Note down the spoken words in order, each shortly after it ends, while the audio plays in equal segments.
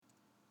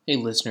Hey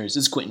listeners,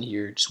 it's Quentin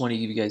here. Just want to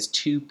give you guys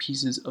two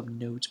pieces of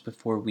note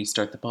before we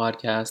start the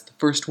podcast. The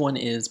first one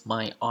is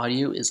my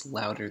audio is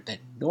louder than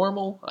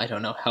normal. I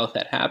don't know how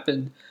that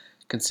happened,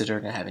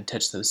 considering I haven't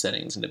touched those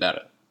settings in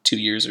about 2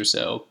 years or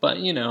so. But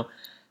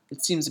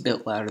it seems a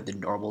bit louder than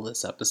normal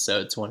this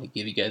episode, so I want to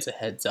give you guys a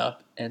heads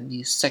up. And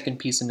the second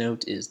piece of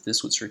note is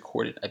this was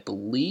recorded, I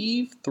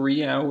believe,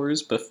 3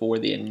 hours before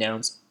they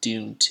announced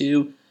Dune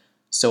 2.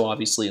 So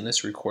obviously in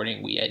this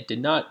recording we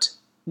did not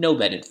know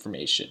that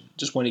information.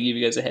 Just want to give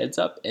you guys a heads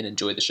up and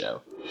enjoy the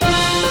show.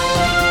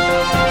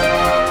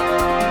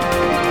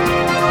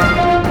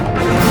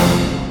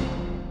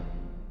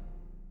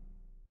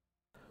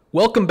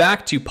 Welcome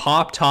back to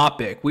Pop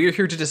Topic. We are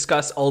here to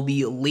discuss all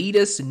the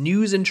latest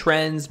news and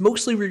trends,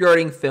 mostly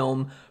regarding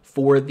film,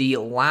 for the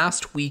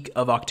last week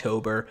of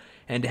October.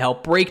 And to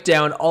help break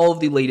down all of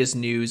the latest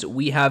news,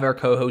 we have our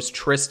co-host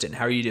Tristan.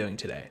 How are you doing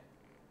today?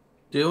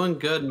 Doing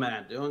good,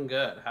 man. Doing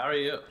good. How are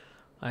you?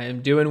 I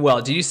am doing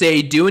well. Did you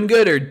say doing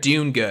good or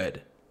Dune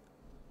good?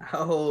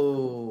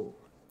 Oh,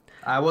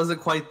 I wasn't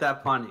quite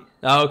that punny.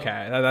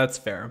 Okay, that's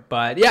fair.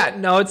 But yeah,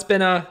 no, it's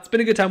been a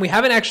good time. We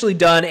haven't actually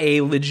done a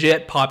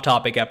legit Pop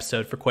Topic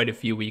episode for quite a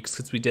few weeks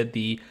because we did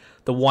the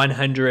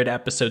 100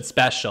 episode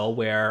special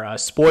where,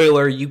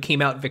 spoiler, you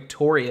came out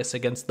victorious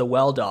against the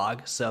Well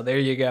Dog. So there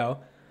you go.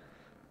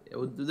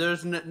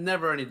 There's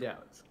never any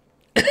doubts.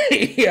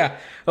 Yeah.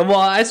 Well,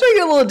 I started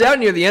getting a little down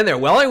near the end there.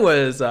 Welling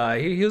was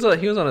he was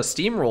on a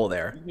steamroll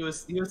there. He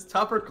was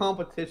tougher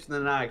competition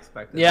than I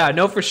expected. Yeah,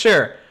 no, for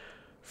sure.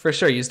 For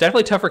sure. He was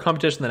definitely tougher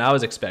competition than I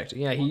was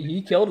expecting. Yeah,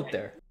 he killed it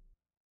there.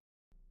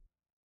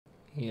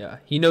 Yeah,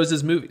 he knows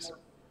his movies.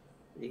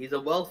 He's a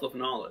wealth of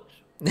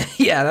knowledge.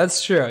 Yeah,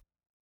 that's true.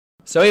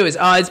 So anyways,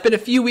 it's been a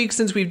few weeks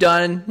since we've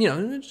done,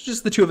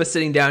 just the two of us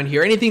sitting down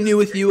here. Anything new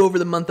with you over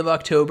the month of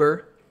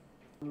October?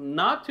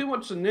 Not too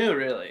much new,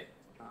 really.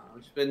 I've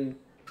just been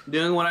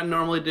doing what I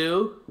normally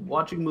do,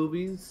 watching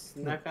movies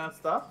and that kind of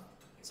stuff.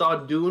 Saw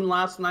Dune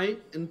last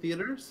night in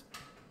theaters.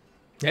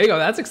 There you go.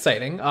 That's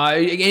exciting.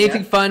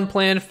 Anything fun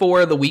planned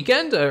for the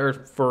weekend or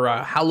for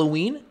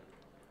Halloween?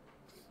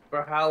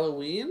 For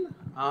Halloween,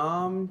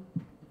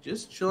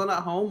 just chilling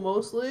at home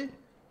mostly.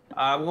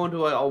 I'm going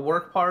to a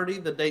work party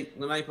the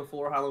night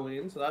before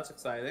Halloween, so that's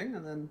exciting.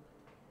 And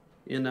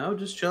then,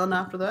 just chilling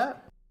after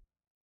that.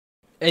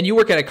 And you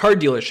work at a car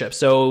dealership,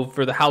 so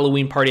for the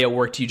Halloween party at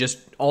work, do you just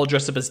all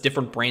dress up as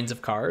different brands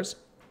of cars?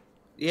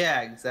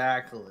 Yeah,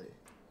 exactly.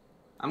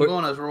 I'm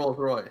going as Rolls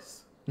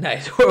Royce.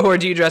 Nice. Or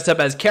do you dress up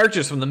as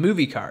characters from the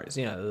movie Cars?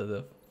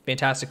 The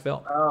fantastic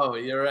film. Oh,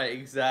 you're right.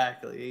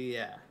 Exactly.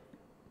 Yeah.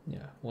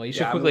 Yeah. Well, you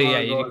should quickly.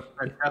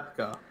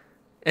 Francesco.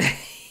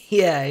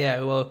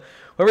 Yeah. Well,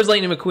 whoever's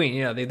Lightning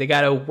McQueen, they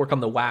got to work on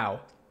the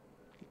wow.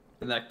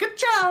 And that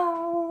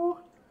ka-chow.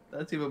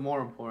 That's even more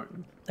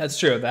important. That's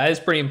true. That is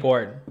pretty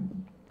important.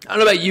 I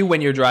don't know about you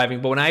when you're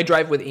driving, but when I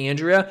drive with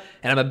Andrea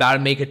and I'm about to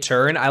make a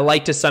turn, I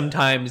like to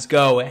sometimes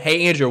go,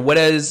 "Hey, Andrea, what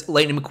does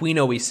Lightning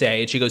McQueen always say?"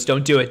 And she goes,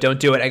 "Don't do it, don't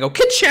do it." I go,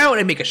 "Ka-chow," and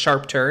I make a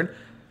sharp turn.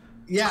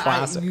 Yeah,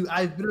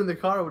 I've been in the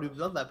car when you've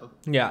done that before.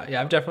 Yeah,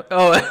 I've definitely.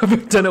 Oh,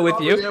 I've done it with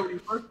you. Yeah, when you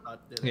first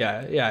did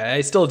it. Yeah, I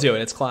still do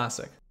it. It's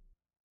classic.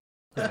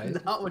 Yeah,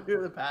 not when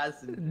you're the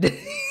passenger.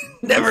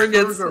 Never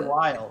gets. Those are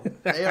wild.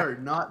 They are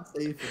not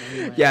safe in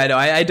any way. Yeah, no,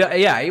 I do.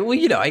 Yeah,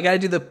 well, I gotta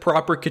do the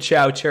proper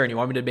ka-chow turn. You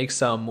want me to make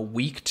some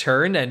weak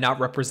turn and not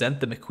represent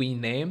the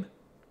McQueen name?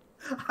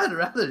 I'd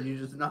rather you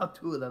just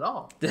not do it at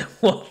all.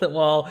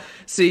 well,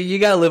 see, you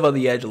gotta live on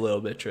the edge a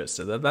little bit,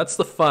 Tristan. That's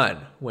the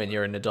fun when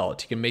you're an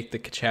adult. You can make the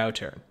ka-chow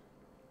turn.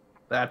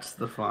 That's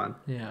the fun.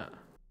 Yeah.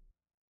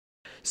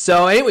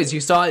 So, anyways, you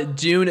saw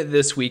Dune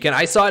this weekend.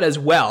 I saw it as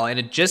well, and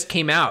it just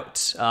came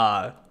out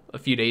a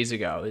few days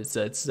ago. It's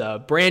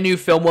a brand new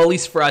film, well, at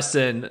least for us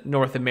in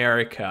North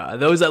America.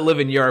 Those that live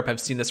in Europe have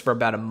seen this for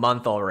about a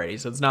month already,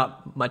 so it's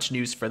not much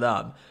news for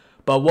them.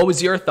 But what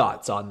was your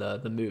thoughts on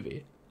the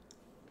movie?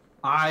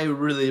 I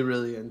really,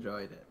 really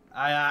enjoyed it.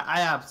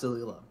 I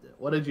absolutely loved it.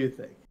 What did you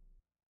think?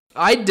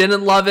 I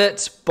didn't love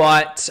it,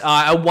 but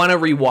I want to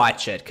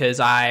rewatch it because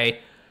I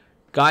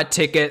got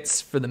tickets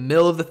for the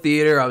middle of the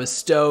theater. I was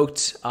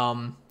stoked.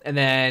 And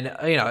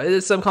then,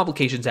 some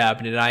complications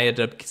happened, and I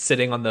ended up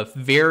sitting on the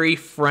very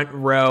front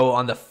row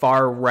on the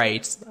far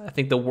right. I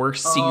think the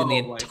worst seat in the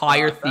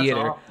entire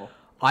theater.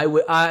 I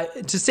would,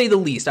 to say the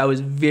least, I was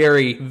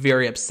very,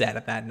 very upset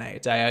at that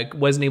night. I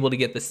wasn't able to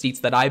get the seats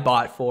that I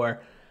bought for.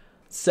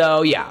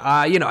 So, yeah,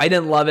 I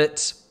didn't love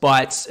it,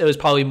 but it was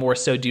probably more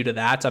so due to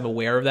that. I'm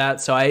aware of that.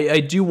 So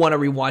I do want to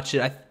rewatch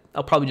it.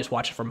 I'll probably just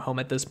watch it from home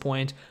at this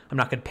point. I'm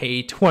not going to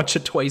pay to watch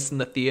it twice in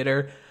the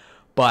theater.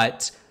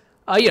 But,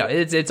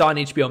 it's on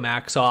HBO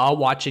Max, so I'll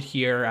watch it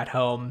here at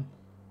home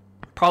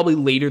probably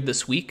later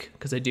this week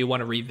because I do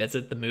want to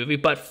revisit the movie.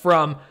 But for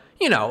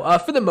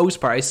the most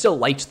part, I still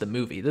liked the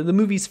movie. The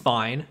movie's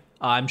fine.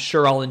 I'm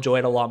sure I'll enjoy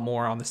it a lot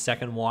more on the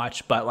second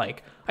watch. But,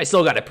 I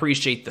still got to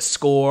appreciate the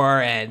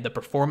score, and the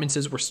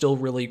performances were still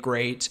really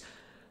great.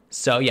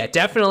 So, yeah,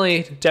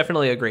 definitely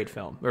a great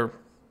film. Or,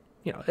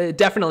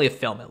 definitely a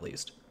film at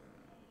least.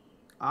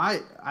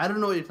 I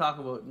don't know what you're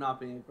talking about not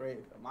being a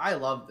great film. I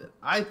loved it.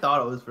 I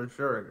thought it was for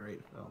sure a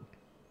great film.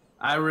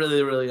 I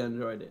really, really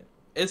enjoyed it.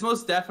 It's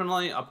most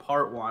definitely a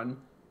part one.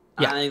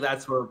 Yeah. I think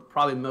that's where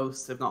probably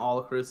most, if not all,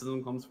 the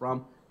criticism comes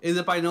from. Is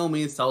it by no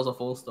means tells a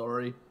full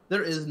story.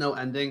 There is no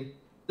ending.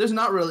 There's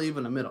not really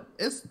even a middle.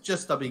 It's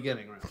just the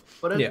beginning, right?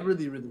 But it's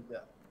really, really good.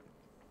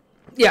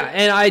 Yeah,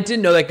 and I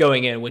didn't know that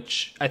going in,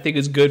 which I think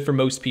is good for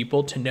most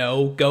people to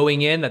know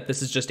going in that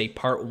this is just a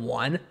part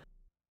one.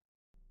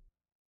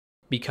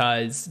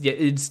 Because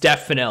it's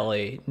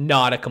definitely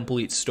not a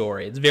complete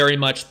story. It's very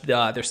much,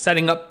 they're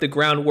setting up the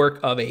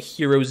groundwork of a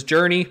hero's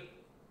journey,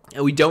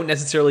 and we don't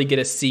necessarily get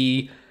to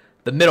see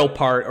the middle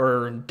part,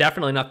 or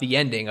definitely not the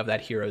ending of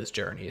that hero's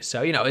journey.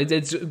 So,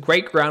 it's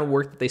great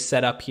groundwork that they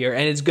set up here,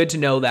 and it's good to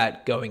know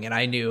that going in.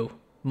 I knew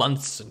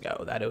months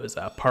ago that it was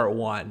part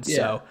one. Yeah.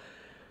 So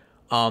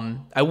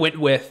I went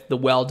with the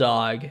Well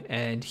Dog,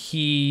 and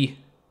he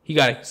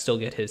got to still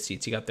get his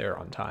seats. He got there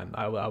on time.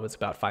 I was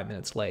about 5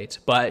 minutes late,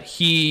 but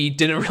he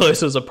didn't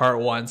realize it was a part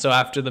one. So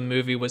after the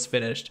movie was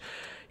finished,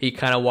 he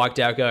kind of walked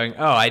out going,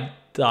 "Oh, I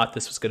thought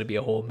this was going to be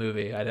a whole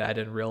movie. I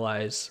didn't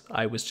realize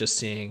I was just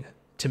seeing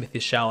Timothée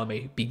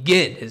Chalamet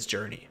begin his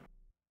journey."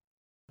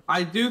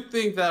 I do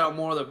think that on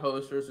more of the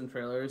posters and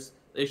trailers,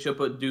 they should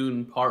put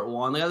Dune Part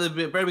 1. Like at the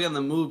very beginning of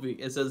the movie,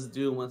 it says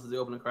Dune. Once the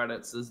opening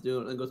credits says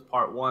Dune, and it goes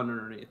Part 1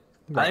 underneath.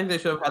 Right. I think they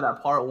should have had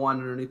that Part 1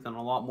 underneath on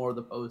a lot more of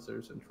the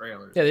posters and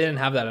trailers. Yeah, they didn't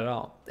have that at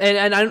all.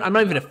 And I'm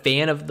not even a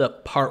fan of the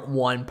Part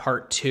 1,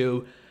 Part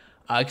 2,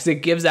 because it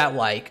gives that,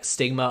 like,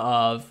 stigma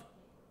of,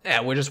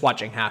 we're just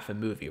watching half a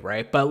movie,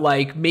 right? But,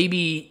 like,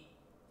 maybe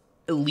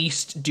at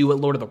least do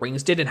what Lord of the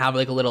Rings did and have,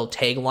 like, a little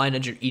tagline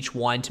under each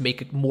one to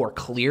make it more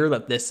clear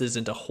that this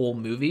isn't a whole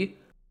movie.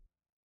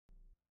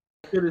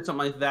 Could do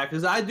something like that,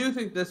 because I do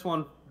think this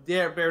one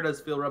very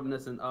does feel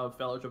reminiscent of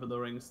Fellowship of the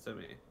Rings to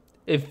me.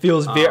 It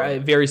feels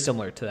very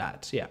similar to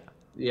that, yeah.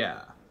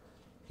 Yeah.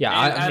 Yeah,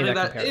 I mean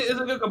that it's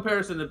a good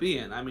comparison to be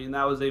in. I mean,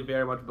 that was a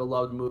very much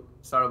beloved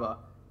start of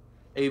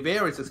a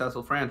very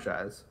successful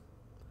franchise.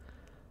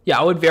 Yeah,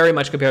 I would very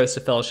much compare this to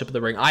Fellowship of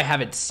the Ring. I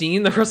haven't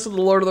seen the rest of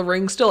the Lord of the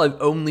Rings still.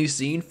 I've only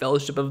seen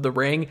Fellowship of the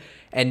Ring,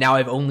 and now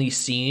I've only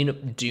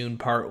seen Dune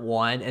Part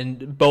 1.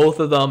 And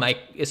both of them,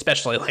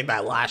 especially like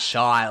that last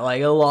shot,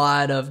 like a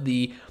lot of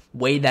the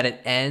way that it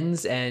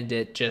ends and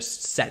it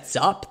just sets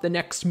up the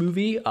next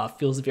movie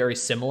feels very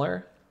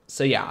similar.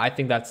 So yeah, I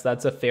think that's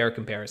a fair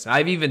comparison.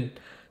 I've even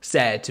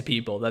said to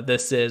people that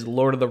this is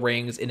Lord of the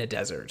Rings in a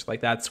desert.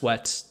 Like that's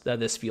what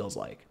this feels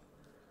like.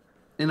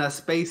 In a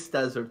space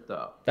desert,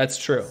 though. That's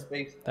true.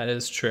 That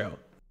is true.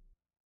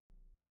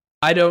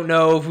 I don't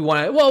know if we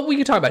want to... Well, we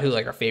can talk about who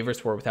like our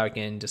favorites were without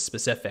getting into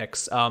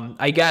specifics.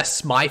 I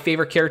guess my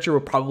favorite character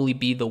would probably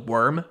be the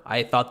Worm.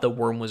 I thought the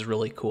Worm was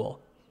really cool.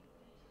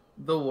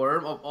 The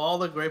Worm? Of all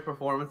the great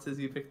performances,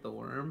 you picked the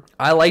Worm?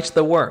 I liked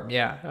the Worm,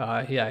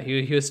 yeah.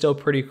 He was still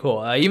pretty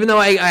cool. Even though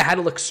I had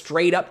to look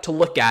straight up to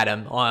look at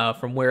him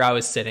from where I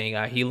was sitting,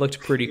 he looked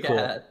pretty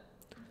cool.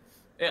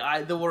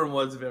 Yeah, the Worm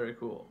was very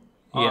cool.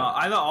 Yeah.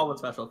 I thought all the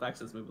special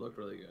effects in this movie looked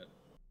really good.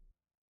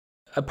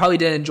 I probably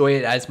didn't enjoy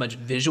it as much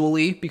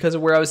visually because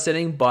of where I was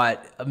sitting,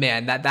 but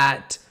man,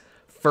 that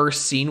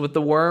first scene with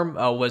the Worm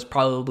was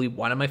probably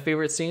one of my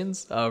favorite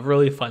scenes.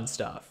 Really fun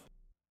stuff.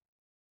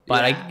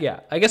 But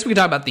I guess we can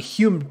talk about the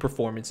human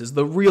performances,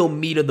 the real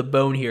meat of the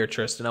bone here,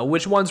 Tristan.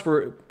 Which ones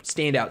were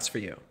standouts for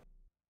you?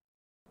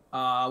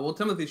 Well,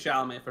 Timothée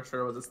Chalamet for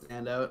sure was a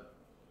standout.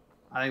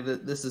 I think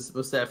that this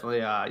was definitely,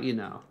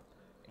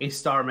 a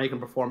star-making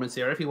performance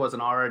here. If he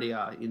wasn't already,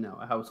 a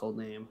household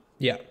name.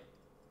 Yeah.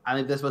 I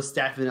think this was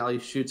definitely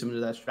shoots him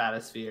into that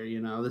stratosphere.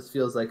 This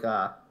feels like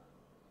a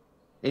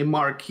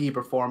marquee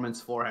performance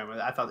for him.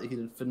 I thought that he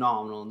did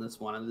phenomenal in this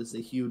one, and this is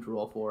a huge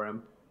role for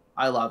him.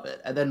 I love it.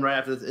 And then right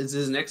after this, is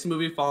his next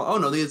movie fall? Oh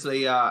no, there's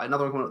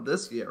another one coming out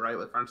this year, right,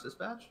 with French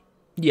Dispatch?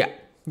 Yeah,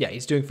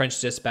 he's doing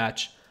French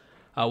Dispatch,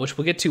 which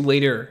we'll get to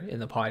later in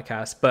the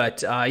podcast.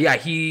 But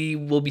he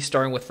will be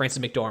starring with Frances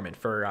McDormand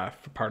for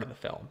part of the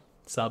film,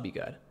 so that'll be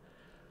good.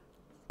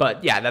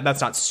 But yeah,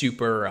 that's not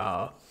super,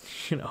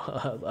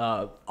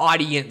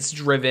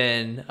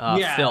 audience-driven film.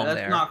 Yeah,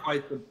 that's not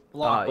quite the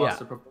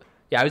blockbuster.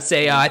 Yeah, I would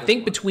say I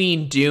think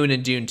between Dune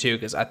and Dune 2,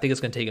 because I think it's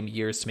going to take them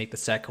years to make the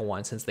second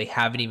one since they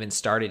haven't even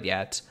started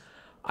yet.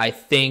 I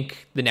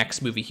think the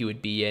next movie he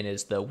would be in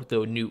is the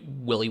new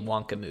Willy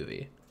Wonka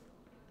movie.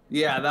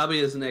 Yeah, that'll be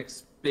his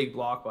next big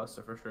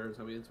blockbuster for sure. It's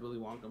going to be his Willy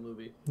Wonka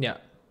movie. Yeah,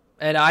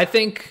 and I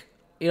think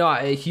he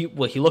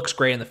looks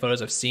great in the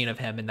photos I've seen of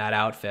him in that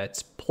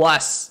outfit.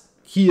 Plus,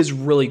 he is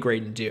really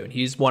great in Dune.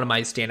 He's one of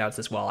my standouts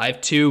as well. I have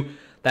two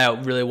that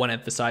I really want to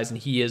emphasize, and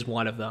he is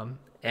one of them.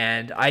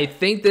 And I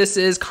think this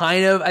is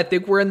I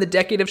think we're in the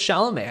decade of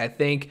Chalamet. I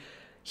think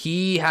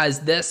he has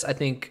this. I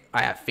think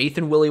I have faith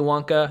in Willy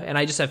Wonka, and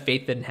I just have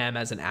faith in him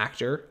as an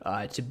actor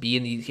to be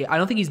in these. I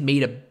don't think he's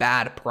made a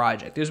bad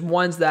project. There's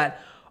ones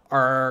that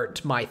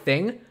aren't my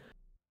thing.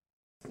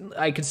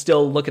 I could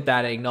still look at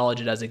that and acknowledge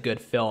it as a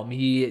good film.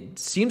 He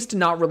seems to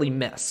not really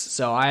miss.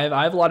 So I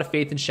have a lot of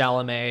faith in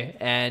Chalamet,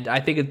 and I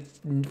think it's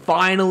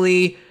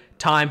finally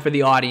time for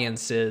the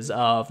audiences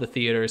of the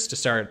theaters to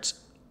start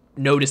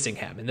noticing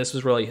him, and this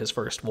was really his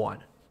first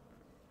one.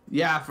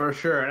 Yeah, for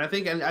sure. And I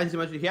think, and as you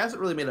mentioned, he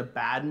hasn't really made a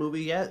bad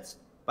movie yet.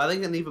 But I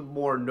think an even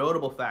more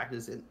notable fact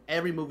is in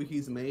every movie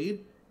he's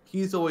made,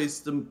 he's always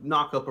the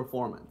knockout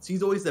performance.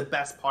 He's always the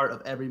best part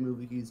of every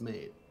movie he's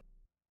made.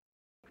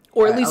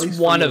 Or at least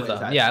one of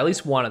them. Yeah, at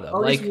least one of them.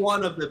 Or at least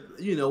one of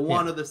the,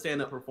 one of the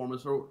stand-up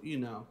performers. Or,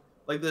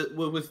 like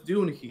with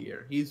Dune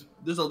here, there's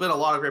been a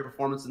lot of great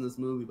performances in this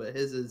movie, but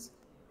his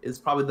is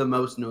probably the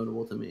most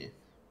notable to me.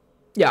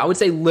 Yeah, I would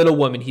say Little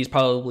Women, he's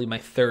probably my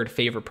third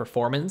favorite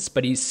performance,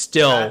 but he's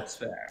still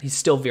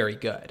very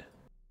good.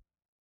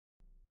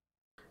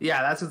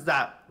 Yeah, that's because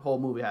that whole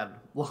movie had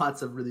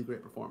lots of really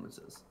great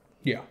performances.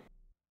 Yeah.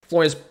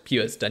 Florence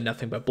Pugh has done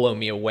nothing but blow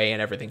me away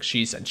in everything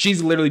she's in.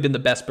 She's literally been the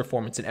best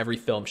performance in every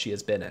film she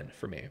has been in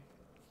for me.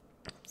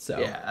 So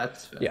yeah,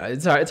 that's fair. Yeah,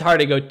 it's hard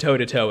to go toe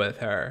to toe with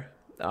her.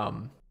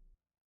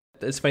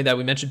 It's funny that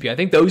we mentioned Pugh. I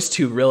think those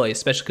two really,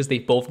 especially because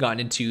they've both gotten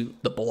into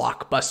the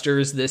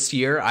blockbusters this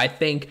year. I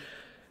think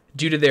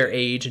due to their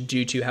age and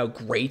due to how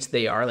great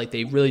they are, like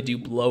they really do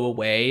blow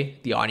away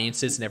the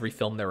audiences in every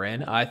film they're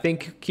in. I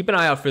think keep an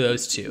eye out for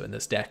those two in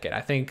this decade. I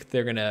think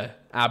they're gonna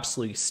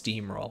absolutely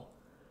steamroll.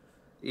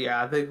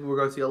 Yeah, I think we're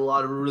gonna see a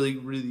lot of really,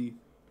 really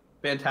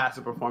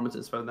fantastic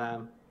performances from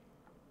them.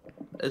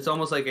 It's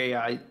almost like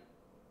a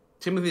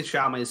Timothée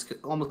Chalamet is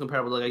almost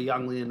comparable to like a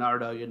young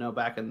Leonardo,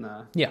 back in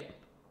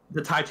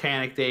the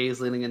Titanic days,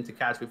 leading into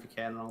Catch Me If You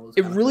Can and all those.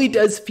 It really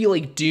does feel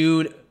like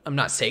Dune. I'm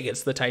not saying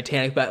it's the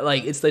Titanic, but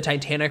like it's the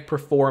Titanic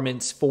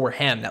performance for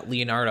him that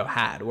Leonardo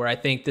had, where I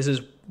think this is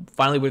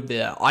finally where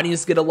the audience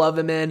is going to love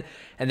him in,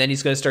 and then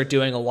he's going to start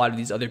doing a lot of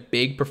these other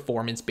big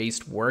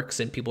performance-based works,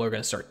 and people are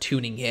going to start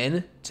tuning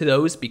in to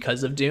those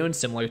because of Dune,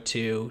 similar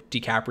to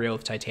DiCaprio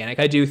with Titanic.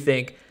 I do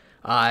think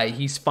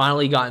he's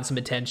finally gotten some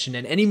attention,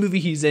 and any movie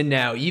he's in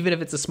now, even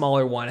if it's a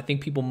smaller one, I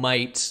think people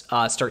might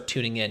start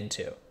tuning in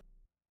to.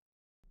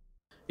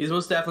 He's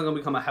most definitely going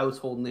to become a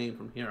household name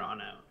from here on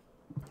out.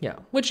 Yeah,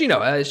 which,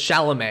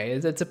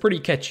 Chalamet, it's a pretty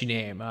catchy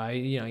name.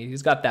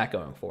 He's got that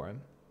going for him.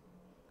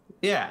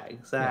 Yeah,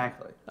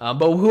 exactly. Yeah.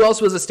 But who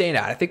else was a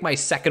standout? I think my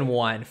second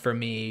one for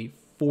me,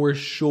 for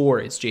sure,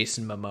 is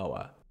Jason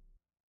Momoa.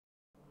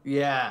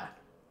 Yeah.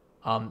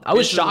 I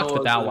was shocked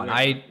with that one.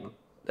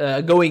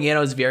 Going in, I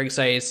was very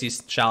excited to see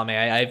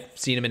Chalamet. I've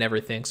seen him in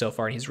everything so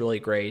far, and he's really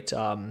great.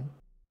 And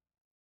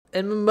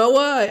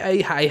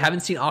Momoa, I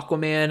haven't seen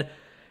Aquaman.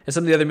 And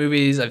some of the other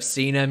movies, I've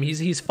seen him.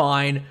 He's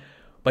fine.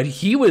 But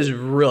he was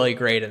really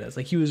great in this.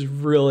 Like, he was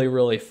really,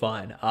 really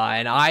fun.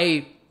 And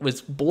I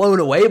was blown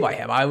away by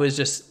him. I was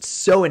just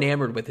so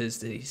enamored with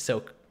he's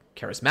so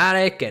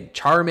charismatic and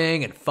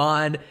charming and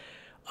fun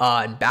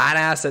and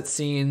badass at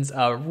scenes.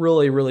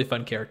 Really, really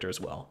fun character as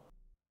well.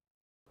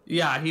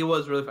 Yeah, he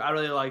was really fun. I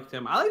really liked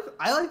him. I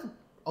liked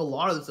a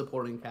lot of the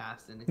supporting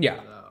cast in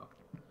here, though.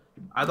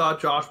 I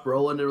thought Josh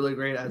Brolin did really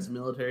great as a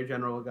military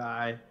general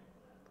guy.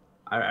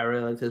 I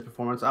really liked his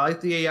performance. I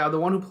like the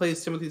one who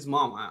plays Timothy's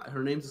mom.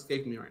 Her name's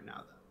escaping me right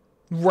now,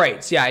 though.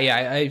 Right.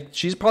 Yeah.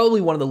 She's probably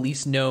one of the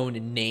least known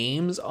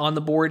names on the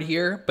board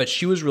here, but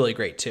she was really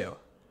great too.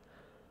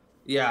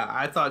 Yeah,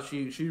 I thought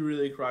she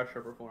really crushed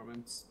her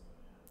performance.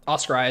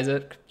 Oscar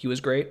Isaac, he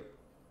was great.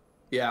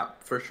 Yeah,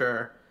 for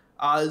sure.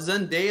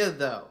 Zendaya,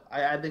 though,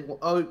 I think.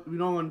 Oh, we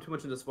don't want too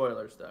much into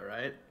spoilers, though,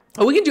 right?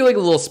 Oh, we can do like a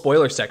little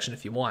spoiler section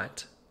if you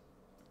want.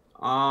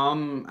 I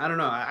don't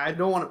know. I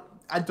don't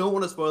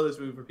want to spoil this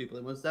movie for people.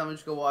 They must definitely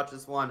just go watch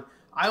this one.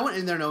 I went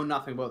in there knowing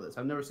nothing about this.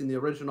 I've never seen the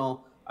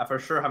original. I for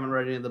sure haven't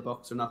read any of the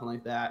books or nothing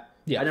like that.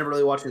 Yeah. I never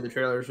really watched any of the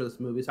trailers for this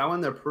movie, so I went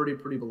in there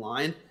pretty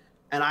blind.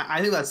 And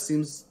I think that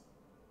seems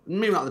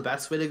maybe not the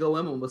best way to go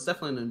in, but it's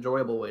definitely an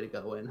enjoyable way to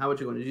go in. How about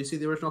you go in? Did you see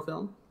the original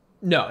film?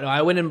 No,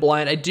 I went in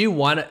blind.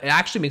 It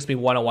actually makes me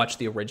want to watch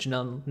the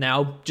original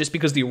now, just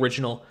because the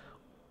original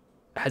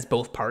has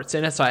both parts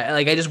in it. So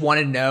I just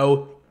want to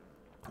know,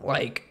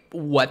 like,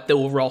 what the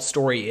overall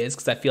story is,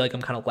 because I feel like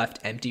I'm kind of left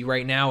empty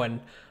right now,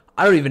 and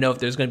I don't even know if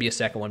there's going to be a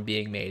second one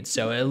being made.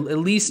 So at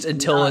least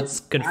until it's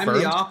confirmed. I'm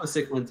the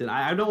opposite, Clinton.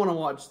 I don't want to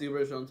watch the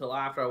original until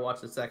after I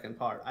watch the second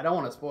part. I don't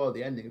want to spoil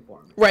the ending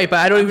for me. Right, but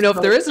I don't even know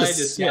if there is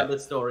the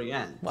story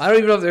ends. I don't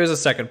even know if there is a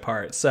second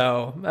part.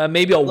 So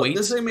maybe I'll wait.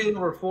 This thing made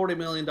over $40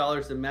 million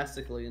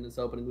domestically in its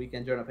opening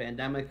weekend during a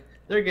pandemic.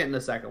 They're getting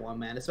a second one,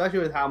 man. Especially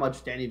with how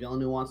much Denis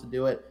Villeneuve wants to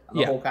do it. And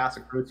the whole cast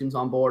of crew team's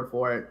on board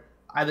for it.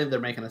 I think they're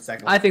making a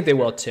second one. I think they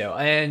will too.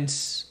 And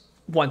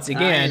once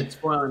again,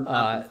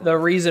 the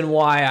reason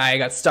why I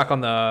got stuck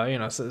on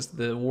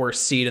the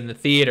worst seat in the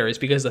theater is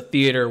because the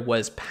theater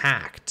was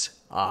packed.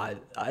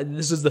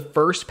 This is the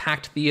first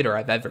packed theater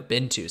I've ever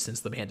been to since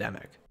the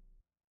pandemic.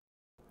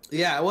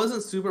 Yeah, it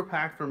wasn't super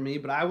packed for me,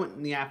 but I went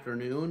in the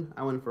afternoon.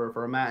 I went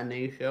for a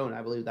matinee show, and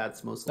I believe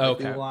that's most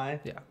likely why.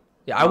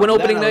 Yeah, I went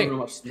opening night. A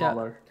much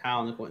smaller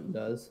town than Quentin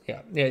does.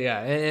 Yeah.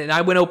 And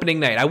I went opening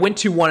night. I went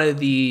to one of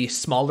the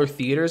smaller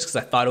theaters because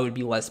I thought it would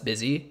be less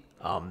busy.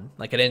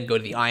 Like I didn't go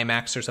to the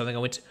IMAX or something. I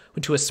went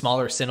to a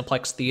smaller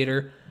Cineplex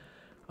theater.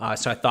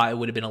 So I thought it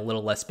would have been a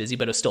little less busy,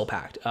 but it was still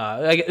packed.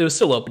 It was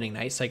still opening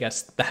night, so I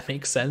guess that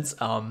makes sense.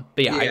 But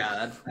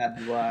yeah,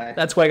 that's why.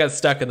 That's why I got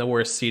stuck in the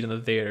worst seat in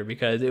the theater,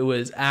 because it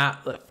was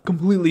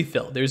completely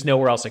filled. There's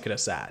nowhere else I could have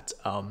sat.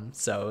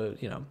 So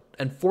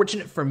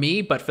unfortunate for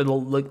me, but for the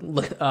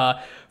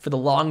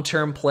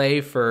long-term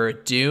play for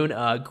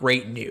Dune,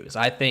 great news.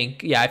 I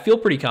think, I feel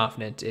pretty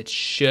confident it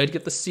should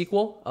get the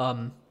sequel.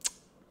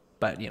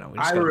 But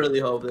I really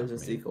hope there's a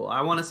sequel.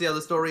 I want to see how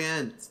the story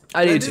ends.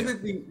 I do too.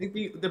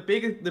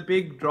 The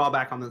big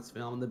drawback on this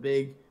film,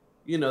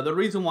 the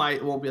reason why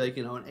it won't be like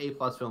an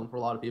A+ film for a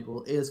lot of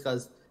people is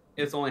because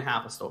it's only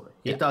half a story.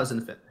 Yeah. It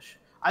doesn't finish.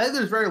 I think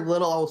there's very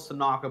little else to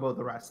knock about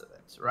the rest of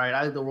it, right?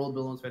 I think the world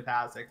building was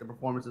fantastic. The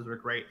performances were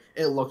great.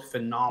 It looked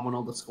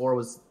phenomenal. The score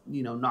was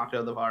knocked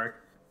out of the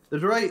park.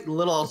 There's very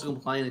little else to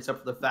complain except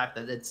for the fact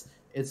that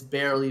it's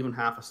barely even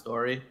half a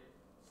story.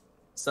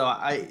 So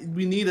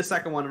we need a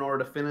second one in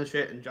order to finish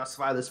it and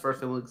justify this first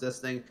film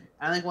existing.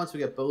 And I think once we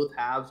get both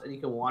halves, and you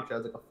can watch it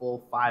as like a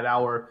full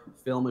 5-hour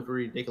film if you're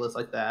ridiculous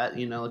like that,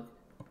 like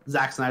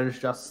Zack Snyder's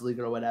Justice League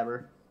or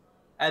whatever,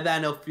 and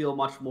then it'll feel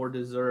much more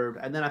deserved.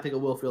 And then I think it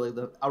will feel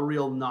like a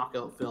real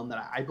knockout film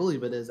that I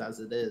believe it is as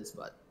it is,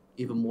 but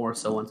even more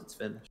so once it's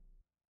finished.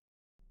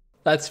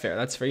 That's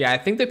fair. Yeah, I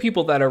think the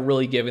people that are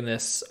really giving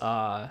this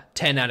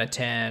 10 out of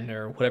 10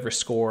 or whatever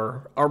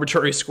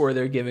arbitrary score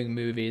they're giving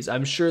movies,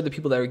 I'm sure the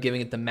people that are giving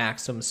it the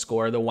maximum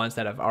score are the ones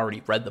that have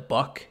already read the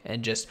book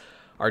and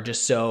are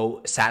just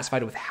so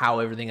satisfied with how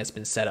everything has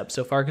been set up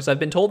so far. Because I've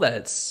been told that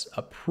it's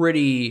a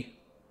pretty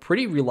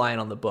reliant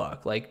on the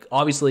book. Like,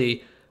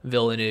 obviously,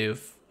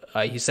 Villeneuve,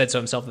 he said so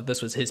himself that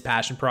this was his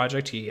passion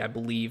project. He, I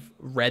believe,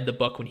 read the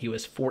book when he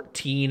was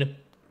 14.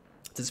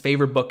 It's his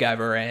favorite book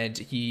ever, and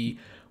he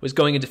was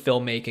going into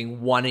filmmaking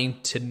wanting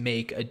to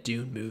make a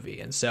Dune movie.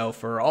 And so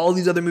for all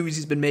these other movies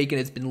he's been making,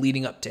 it's been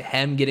leading up to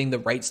him getting the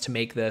rights to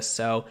make this.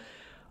 So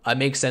it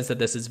makes sense that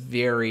this is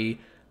very,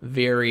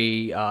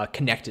 very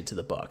connected to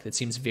the book. It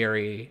seems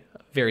very,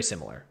 very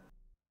similar.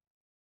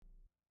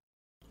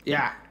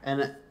 Yeah,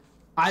 and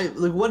how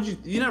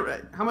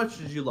much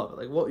did you love it?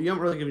 Like, you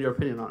haven't really given your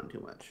opinion on it too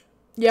much.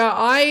 Yeah,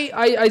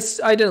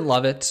 I didn't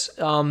love it.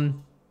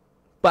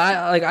 But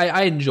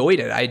I enjoyed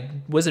it. I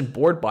wasn't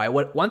bored by it.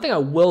 One thing I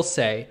will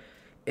say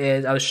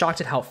is I was shocked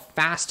at how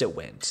fast it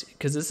went,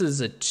 because this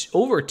is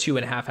over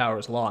 2.5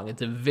 hours long.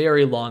 It's a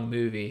very long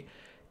movie.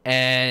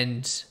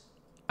 And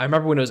I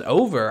remember when it was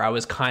over, I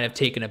was kind of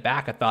taken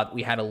aback. I thought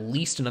we had at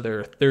least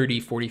another 30,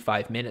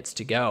 45 minutes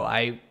to go.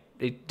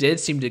 It did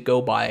seem to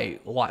go by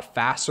a lot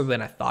faster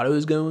than I thought it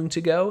was going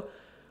to go.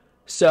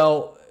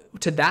 So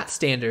to that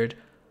standard,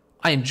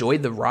 I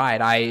enjoyed the ride.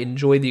 I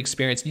enjoyed the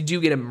experience. You do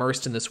get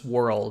immersed in this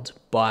world,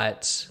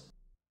 but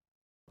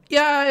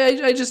yeah,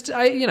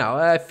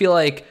 I feel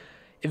like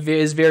it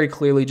is very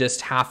clearly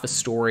just half a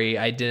story.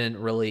 I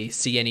didn't really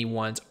see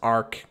anyone's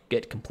arc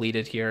get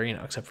completed here,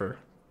 except for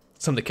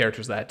some of the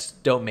characters that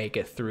don't make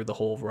it through the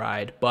whole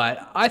ride.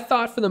 But I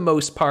thought for the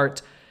most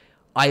part,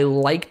 I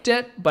liked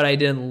it, but I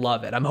didn't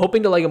love it. I'm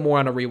hoping to like it more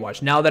on a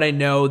rewatch. Now that I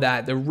know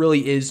that there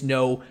really is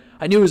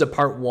I knew it was a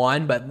part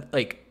one, but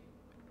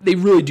they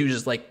really do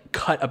just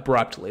cut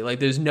abruptly.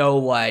 There's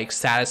no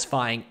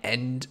satisfying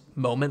end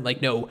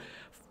moment, no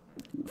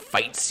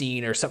fight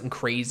scene or something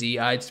crazy.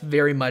 It's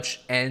very much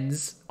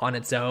ends on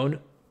its own.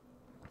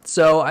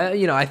 So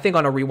I think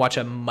on a rewatch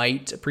I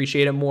might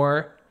appreciate it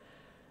more,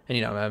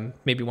 and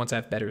maybe once I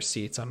have better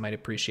seats I might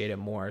appreciate it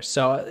more.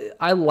 So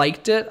I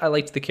liked it. I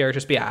liked the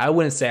characters, but yeah, I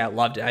wouldn't say I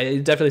loved it.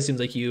 It definitely seems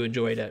like you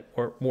enjoyed it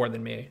or more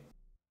than me.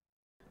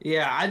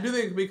 Yeah, I do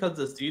think because of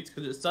the seats,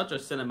 because it's such a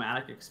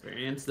cinematic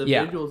experience. The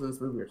visuals in this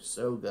movie are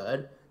so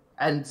good,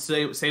 and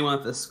same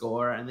with the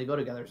score, and they go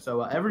together so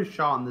well. Every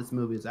shot in this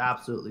movie is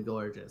absolutely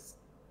gorgeous,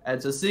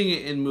 and so seeing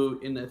it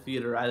in the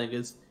theater, I think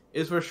is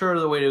for sure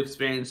the way to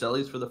experience it, at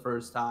least for the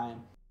first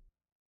time.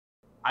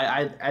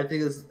 I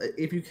think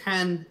if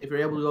you're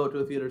able to go to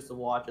a theater to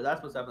watch it,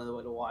 that's most definitely the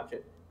way to watch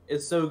it.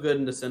 It's so good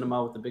in the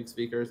cinema with the big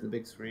speakers and the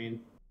big screen.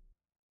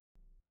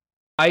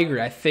 I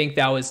agree. I think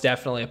that was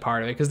definitely a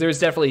part of it, because there's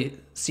definitely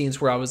scenes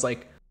where I was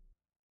like,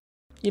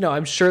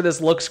 I'm sure this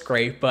looks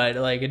great, but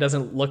it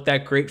doesn't look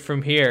that great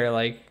from here.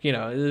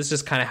 It's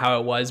just kind of how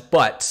it was.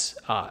 But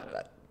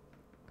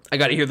I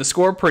got to hear the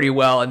score pretty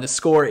well, and the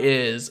score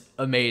is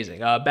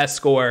amazing. Best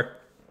score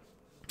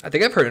I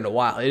think I've heard in a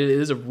while. It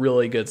is a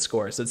really good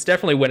score, so it's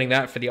definitely winning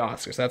that for the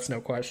Oscars. That's no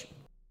question.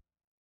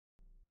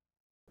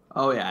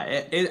 Oh yeah,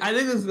 I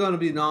think this is going to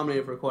be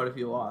nominated for quite a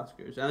few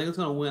Oscars. I think it's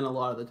going to win a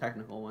lot of the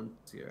technical ones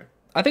here.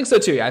 I think so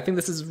too. Yeah, I think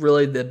this is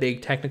really the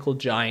big technical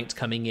giant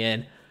coming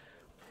in,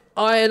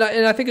 and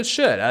I think it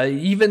should.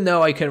 Even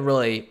though I couldn't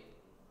really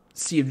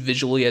see it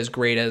visually as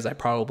great as I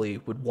probably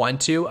would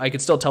want to, I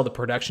could still tell the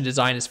production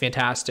design is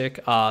fantastic.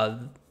 Just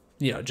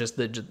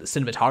the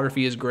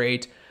cinematography is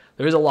great.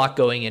 There is a lot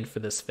going in for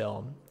this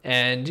film,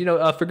 and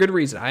for good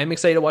reason. I am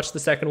excited to watch the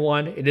second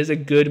one. It is a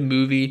good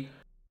movie.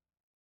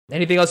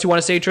 Anything else you want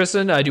to say,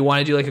 Tristan? Do you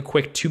want to do a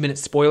quick 2-minute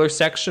spoiler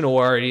section,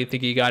 or do you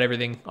think you got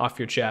everything off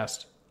your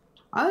chest?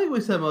 I think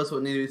we said most of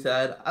what needed to be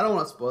said. I don't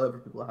want to spoil it for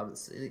people who haven't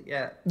seen it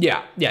yet.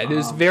 Yeah.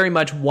 There's very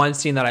much one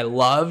scene that I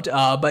loved,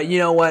 but you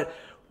know what?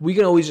 We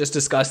can always just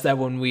discuss that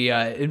when we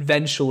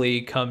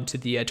eventually come to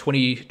the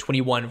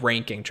 2021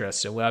 ranking,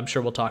 Tristan. I'm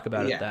sure we'll talk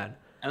about it then.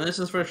 And this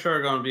is for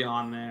sure going to be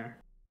on there.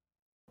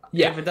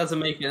 Yeah. If it doesn't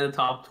make it in the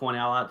top 20,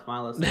 I'll add to my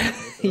list.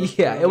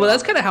 Yeah. Well,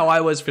 that's kind of how I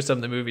was for some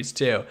of the movies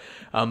too.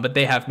 But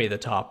they have made the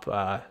top.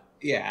 Top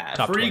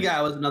Free 20.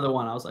 Guy was another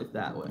one I was like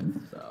that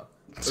with. So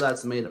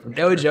that's made it for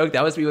no sure. joke.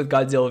 That was me with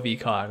Godzilla v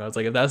Kong. I was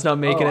like, if that's not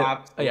making it,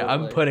 absolutely. Yeah,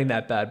 I'm putting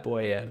that bad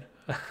boy in.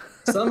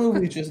 Some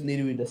movies just need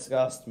to be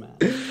discussed, man.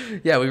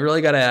 Yeah, we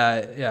really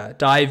gotta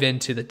dive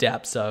into the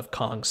depths of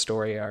Kong's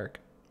story arc.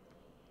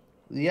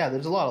 Yeah,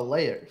 there's a lot of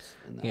layers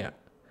in that. Yeah.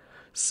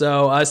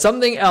 So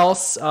something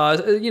else,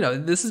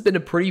 this has been a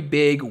pretty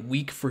big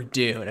week for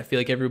Dune. I feel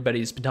like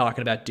everybody's been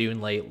talking about Dune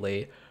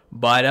lately.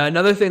 But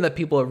another thing that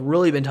people have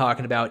really been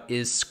talking about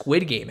is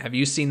Squid Game. Have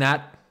you seen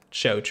that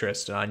show,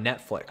 Tristan, on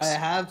Netflix? I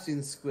have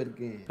seen Squid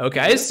Game. Okay,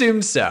 I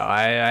assumed so.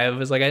 I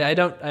was like, I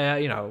don't,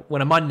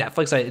 when I'm on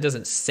Netflix, it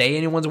doesn't say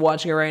anyone's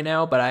watching it right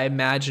now, but I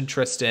imagine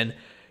Tristan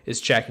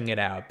is checking it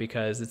out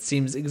because it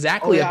seems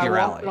exactly up your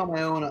alley. I watched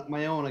it on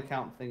my own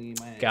account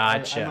thingy.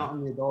 Gotcha. I'm not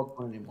on the adult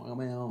one anymore. On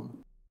my own.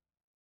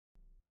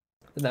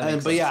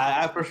 But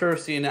yeah, I've for sure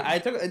seen it.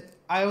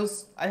 I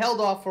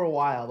held off for a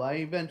while, but I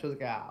eventually was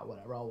like,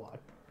 whatever, I'll watch.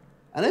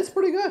 And it's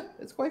pretty good.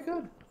 It's quite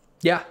good.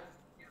 Yeah.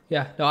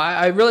 No,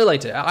 I really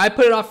liked it. I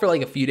put it off for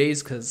like a few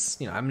days because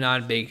I'm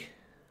not a big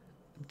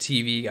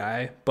TV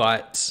guy,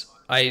 but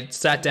I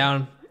sat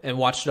down and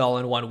watched it all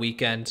in one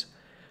weekend.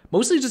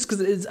 Mostly just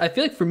because I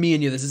feel like for me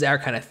and you, this is our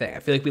kind of thing. I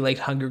feel like we like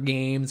Hunger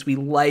Games. We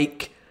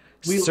like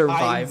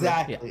Survivor.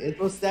 Exactly. Yeah. It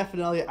was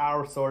definitely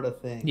our sort of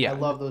thing. Yeah. I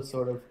love those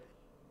sort of,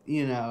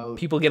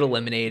 people get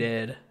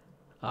eliminated.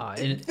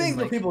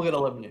 People get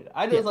eliminated.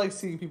 I just like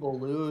seeing people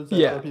lose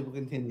and other people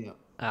continue.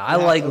 I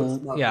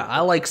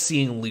like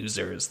seeing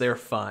losers. They're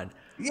fun.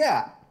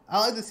 Yeah. I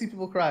like to see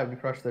people cry when they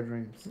crush their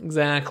dreams.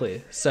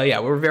 Exactly. So yeah,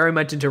 we're very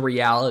much into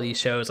reality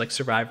shows like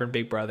Survivor and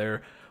Big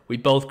Brother. We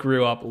both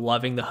grew up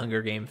loving the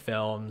Hunger Game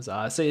films.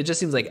 So it just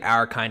seems like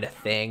our kind of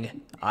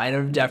thing.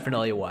 It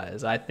definitely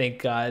was. I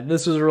think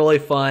this was really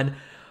fun.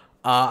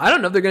 I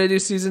don't know if they're going to do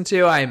season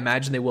 2. I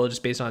imagine they will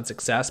just based on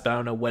success, but I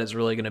don't know what it's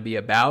really going to be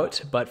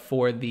about. But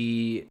for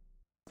the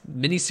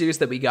miniseries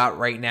that we got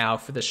right now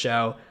for the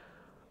show,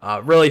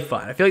 really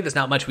fun. I feel like there's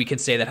not much we can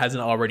say that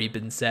hasn't already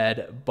been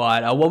said,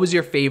 but what was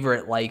your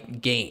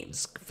favorite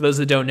games? For those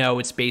that don't know,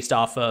 it's based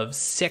off of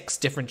 6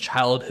 different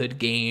childhood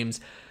games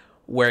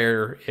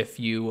where if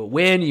you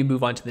win, you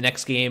move on to the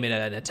next game in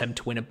an attempt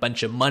to win a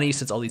bunch of money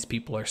since all these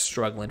people are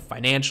struggling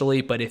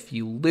financially, but if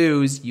you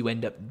lose, you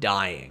end up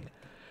dying.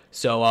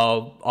 So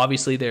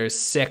obviously there's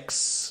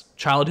 6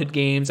 childhood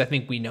games. I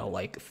think we know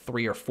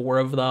 3 or 4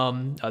 of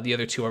them. The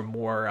other 2 are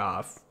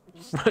more,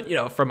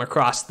 from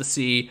across the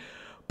sea.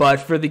 But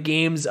for the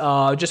games,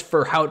 just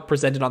for how it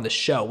presented on the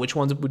show, which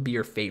ones would be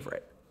your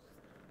favorite?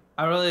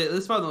 This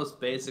is probably the most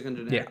basic and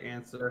generic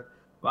answer.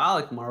 But I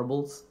like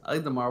Marbles. I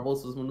think the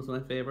Marbles was one of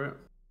my favorite.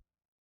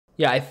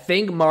 Yeah, I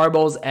think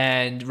Marbles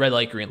and Red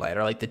Light, Green Light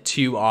are the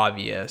 2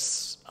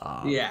 obvious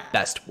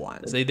best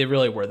ones. They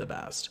really were the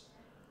best.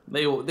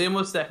 They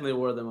most definitely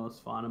were the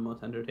most fun and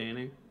most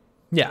entertaining.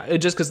 Yeah,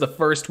 just because the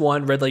first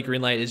one, Red Light,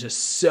 Green Light, is just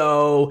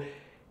so...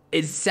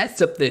 It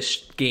sets up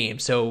this game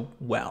so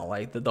well,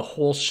 the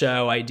whole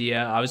show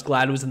idea. I was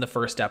glad it was in the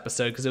first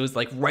episode because it was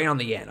right on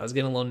the end. I was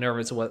getting a little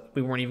nervous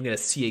we weren't even going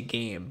to see a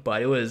game,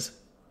 but it was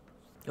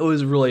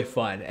really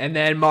fun. And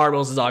then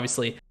Marbles is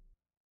obviously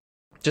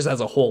just as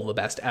a whole the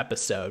best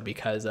episode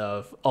because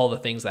of all the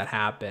things that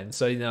happen.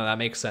 So that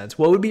makes sense.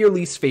 What would be your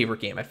least favorite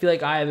game? I feel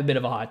like I have a bit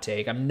of a hot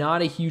take. I'm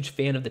not a huge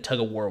fan of the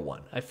tug of war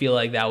one. I feel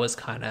like that was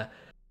kind of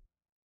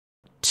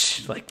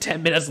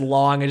 10 minutes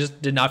long. I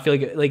just did not feel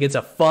like it's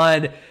a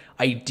fun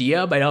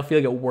idea, but I don't feel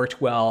like it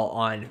worked well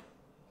on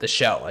the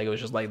show. It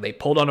was just they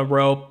pulled on a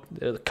rope,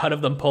 cut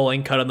of them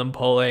pulling,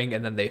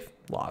 and then they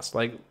lost.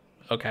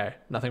 Okay,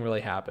 nothing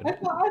really happened. I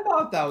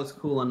thought that was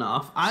cool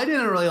enough. I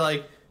didn't really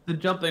like the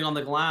jumping on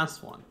the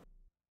glass one.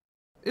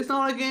 It's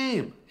not a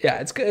game. Yeah,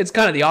 it's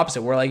kind of the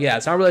opposite. We're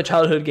it's not really a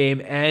childhood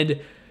game,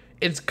 and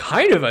it's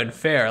kind of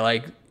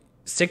unfair.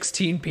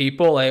 16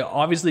 people,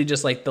 obviously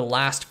just the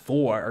last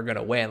 4 are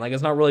gonna win.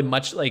 It's not really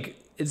much.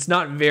 It's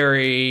not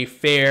very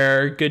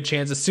fair. Good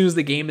chance as soon as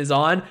the game is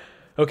on,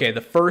 okay,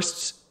 the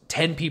first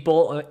 10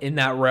 people in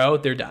that row,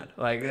 they're done.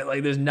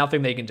 There's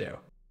nothing they can do.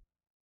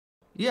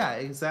 Yeah,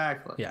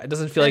 exactly. Yeah, it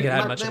doesn't feel like it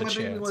had much of a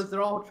chance.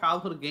 They're all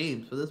childhood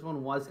games, but this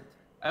one wasn't.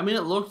 I mean,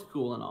 it looked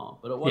cool and all,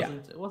 but it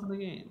wasn't. Yeah. It wasn't a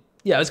game.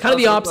 Yeah, it was kind of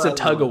the opposite of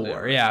Tug of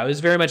War. Yeah, it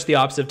was very much the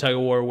opposite of Tug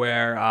of War,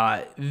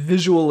 where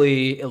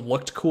visually it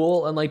looked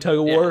cool and Tug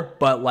of War,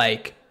 but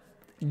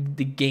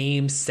the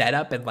game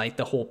setup and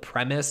the whole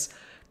premise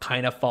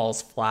kind of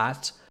falls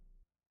flat.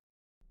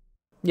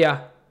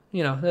 Yeah,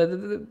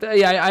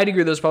 I'd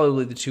agree. Those are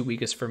probably the 2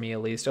 weakest for me,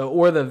 at least,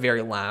 or the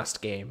very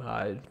last game,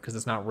 because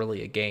it's not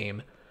really a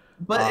game.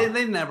 But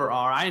they never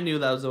are. I knew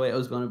that was the way it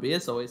was going to be.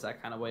 It's always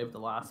that kind of way with the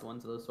last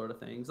ones of those sort of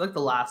things. Like the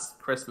last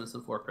Christmas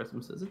and 4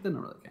 Christmases, it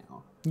didn't really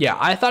count. Yeah,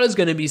 I thought it was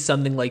going to be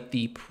something like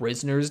the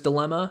Prisoner's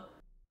Dilemma,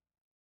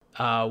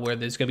 where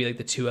there's going to be like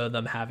the two of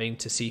them having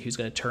to see who's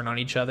going to turn on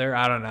each other.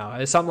 I don't know.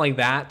 It's something like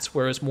that,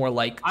 where it's more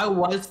like... I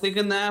was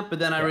thinking that, but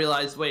then I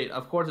realized, wait,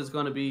 of course it's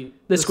going to be...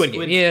 The Squid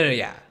Game.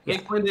 Yeah. They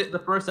explained it the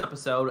first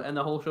episode, and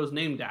the whole show's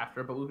named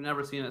after, but we've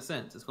never seen it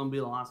since. It's going to be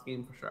the last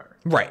game for sure.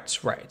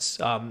 Right.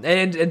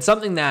 And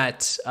something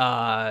that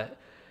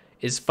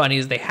is funny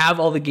is they have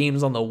all the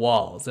games on the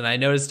walls, and I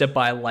noticed it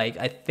by, like,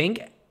 I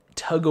think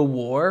Tug of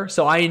War.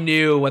 So I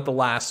knew what the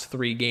last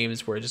 3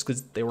 games were just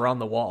because they were on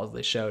the walls.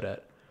 They showed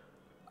it.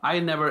 I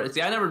never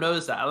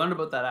noticed that. I learned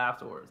about that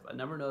afterwards, but I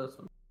never noticed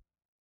them.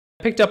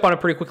 I picked up on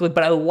it pretty quickly,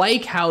 but I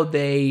like how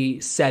they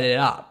set it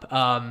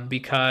up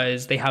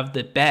because they have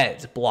the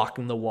beds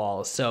blocking the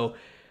walls, so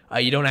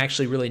you don't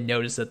actually really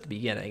notice at the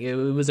beginning. It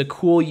was a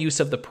cool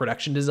use of the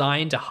production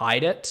design to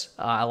hide it.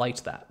 I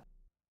liked that.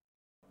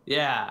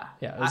 Yeah,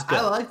 it was good.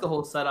 I like the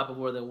whole setup of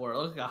where they were. It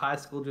looked like a high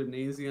school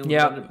gymnasium.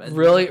 Yeah,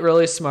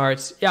 really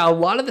smart. Yeah, a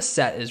lot of the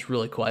set is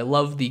really cool. I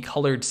love the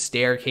colored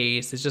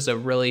staircase. It's just a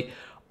really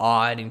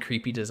odd and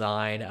creepy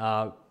design,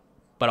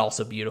 but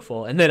also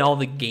beautiful. And then all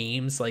the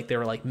games, like they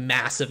were like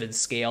massive in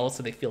scale,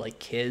 so they feel like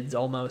kids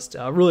almost.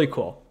 Really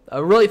cool.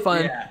 A really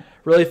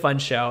fun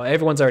show.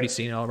 Everyone's already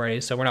seen it already,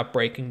 so we're not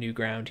breaking new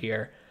ground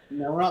here.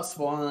 No, we're not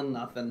spoiling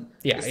nothing.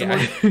 We can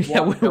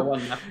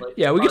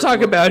talk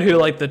about who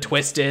like the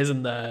twist is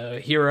and the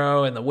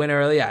hero and the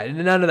winner. Yeah,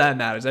 none of that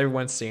matters.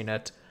 Everyone's seen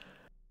it.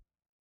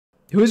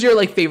 Who's your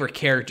like favorite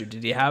character?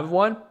 Did you have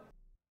one?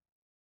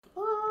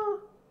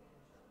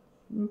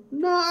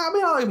 No, I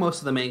mean I like most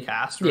of the main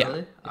cast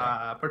really.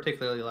 Yeah.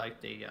 Particularly like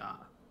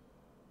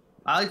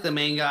I like the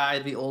main guy,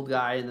 the old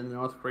guy, and then the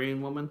North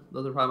Korean woman.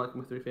 Those are probably like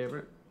my 3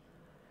 favorite.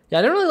 Yeah,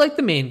 I don't really like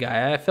the main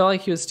guy. I feel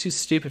like he was too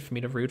stupid for me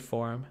to root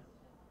for him.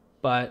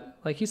 But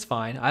like he's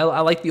fine.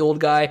 I like the old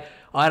guy,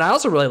 and I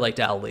also really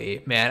liked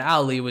Ali. Man,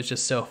 Ali was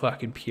just so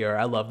fucking pure.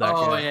 I love that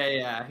guy. Oh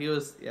yeah, he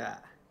was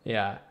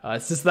Yeah,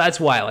 it's just that's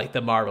why like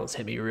the Marvels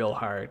hit me real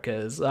hard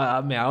because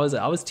man, I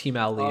was Team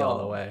Ali all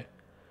the way.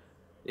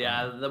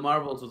 Yeah, the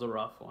Marvels was a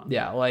rough one.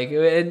 Yeah, like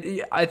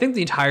and I think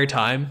the entire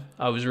time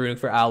I was rooting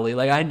for Ali.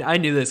 Like I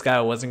knew this guy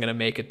wasn't gonna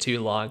make it too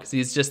long because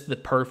he's just the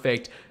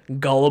perfect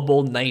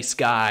gullible, nice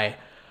guy.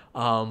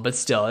 But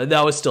still,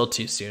 that was still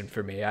too soon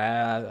for me.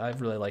 I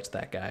really liked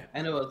that guy.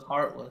 And it was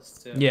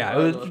heartless too. Yeah,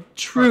 it was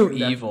true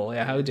evil.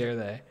 Yeah, how dare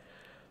they?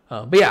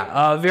 But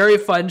yeah, very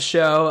fun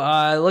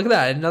show. Look at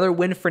that, another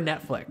win for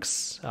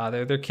Netflix.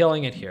 They're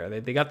killing it here.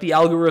 They got the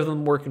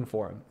algorithm working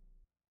for them.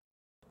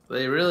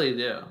 They really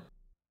do.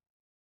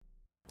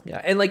 Yeah,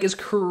 and like, is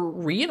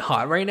Korean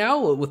hot right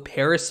now with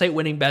Parasite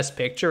winning Best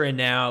Picture and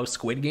now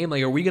Squid Game?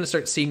 Like, are we gonna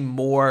start seeing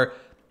more?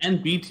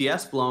 And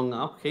BTS blowing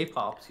up.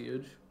 K-pop's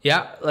huge.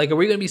 Yeah, like, are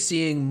we gonna be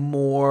seeing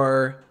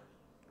more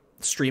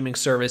streaming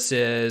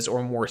services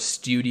or more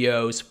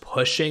studios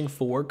pushing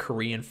for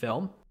Korean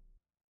film?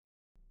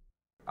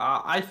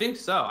 I think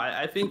so.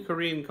 I think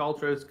Korean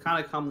culture has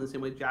kind of come the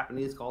same way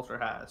Japanese culture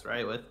has,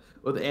 right?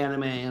 With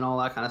anime and all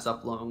that kind of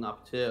stuff blowing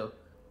up too.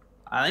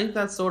 I think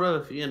that's sort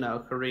of,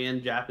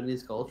 Korean,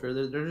 Japanese culture.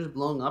 They're just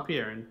blowing up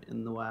here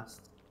in the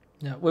West.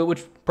 Yeah,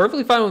 which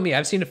perfectly fine with me.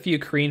 I've seen a few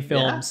Korean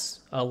films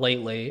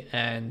lately,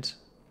 and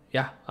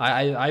yeah,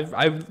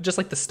 I just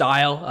like the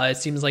style. It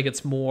seems like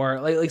it's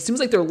more like seems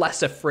like they're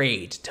less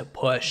afraid to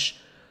push,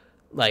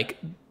 like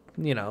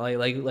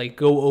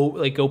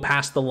go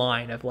past the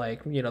line of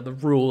the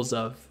rules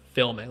of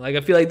filming. Like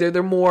I feel like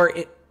they're more,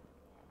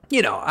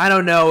 I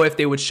don't know if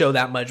they would show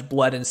that much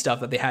blood and stuff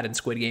that they had in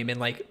Squid Game and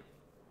like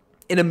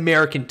an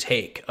American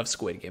take of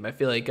Squid Game. I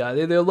feel like they're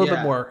a little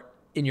bit more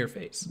in your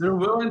face. They're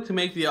willing to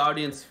make the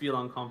audience feel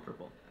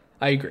uncomfortable.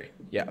 I agree.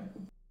 Yeah.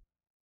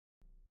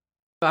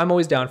 I'm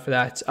always down for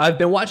that. I've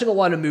been watching a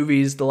lot of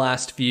movies the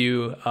last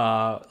few,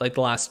 the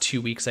last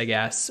 2 weeks, I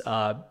guess,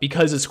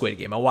 because of Squid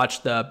Game. I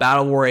watched the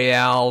Battle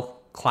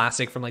Royale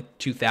classic from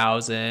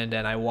 2000,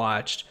 and I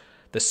watched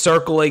The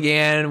Circle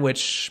again,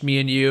 which me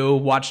and you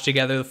watched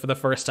together for the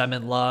first time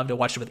and loved. I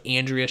watched it with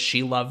Andrea.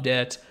 She loved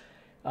it.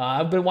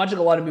 I've been watching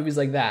a lot of movies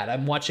like that.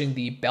 I'm watching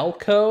the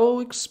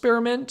Belko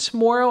Experiment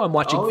tomorrow.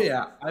 Oh,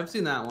 yeah. I've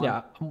seen that one.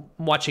 Yeah. I'm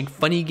watching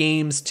Funny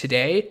Games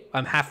today.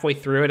 I'm halfway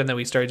through it, and then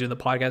we started doing the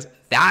podcast.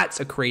 That's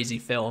a crazy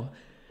film.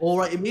 All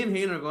right. Me and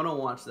Hayden are going to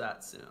watch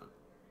that soon.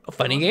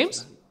 Funny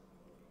Games?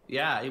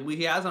 Yeah.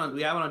 We have it on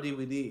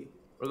DVD.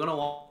 We're going to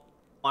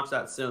watch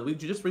that soon. We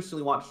just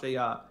recently watched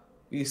the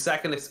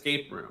second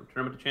Escape Room,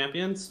 Tournament of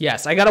Champions.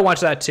 Yes, I gotta watch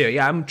that too.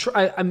 Yeah,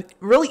 I'm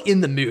really in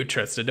the mood,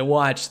 Tristan, to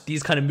watch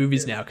these kind of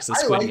movies now because of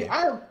Squid Game.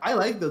 I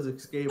like those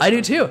Escape Rooms. I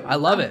do too. I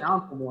love it. I'm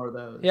down for more of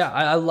those. Yeah,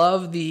 I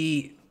love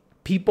the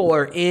people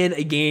are in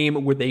a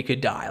game where they could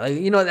die.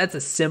 That's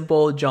a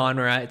simple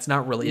genre. It's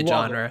not really a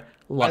genre.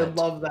 I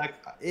love that.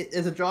 It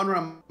is a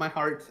genre in my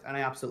heart, and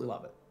I absolutely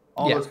love it.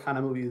 All those kind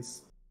of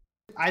movies.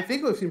 I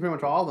think we've seen pretty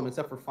much all of them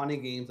except for Funny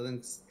Games. I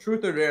think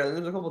Truth or Dare.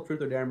 There's a couple of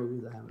Truth or Dare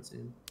movies I haven't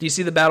seen. Do you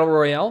see the Battle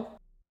Royale?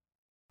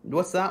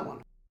 What's that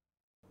one?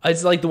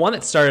 It's like the one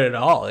that started it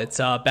all. It's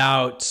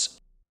about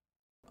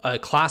a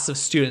class of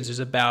students. There's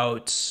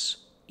about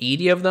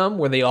 80 of them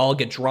where they all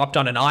get dropped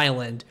on an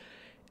island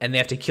and they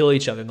have to kill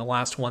each other, and the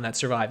last one that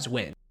survives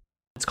wins.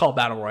 It's called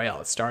Battle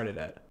Royale. It started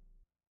it.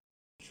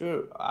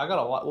 Sure, I got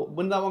a lot.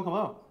 When did that one come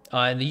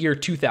out? In the year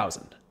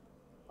 2000.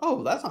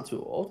 Oh, that's not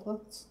too old.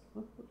 That's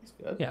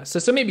good. Yeah,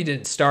 so maybe it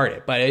didn't start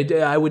it, but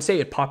I would say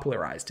it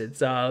popularized it. It's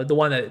the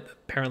one that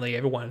apparently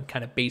everyone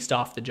kind of based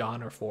off the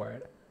genre for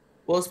it.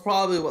 Well, it's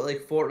probably what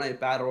like Fortnite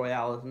Battle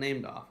Royale is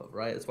named off of,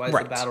 right? That's why it's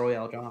the Battle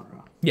Royale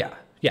genre.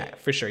 Yeah,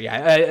 for sure.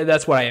 Yeah,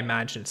 that's what I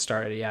imagined it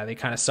started. Yeah, they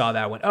kind of saw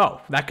that, went,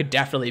 oh, that could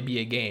definitely be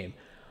a game.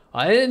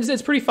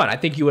 It's pretty fun. I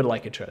think you would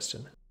like it,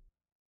 Tristan.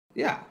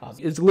 Yeah.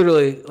 It's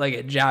literally like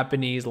a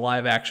Japanese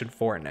live-action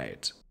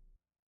Fortnite.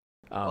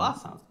 Well, that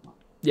sounds fun.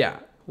 Yeah,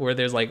 where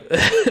there's like,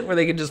 where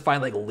they can just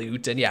find like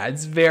loot. And yeah,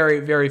 it's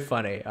very, very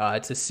funny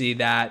to see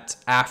that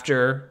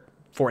after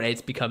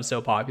Fortnite's become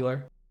so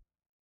popular.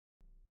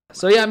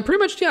 So yeah, I'm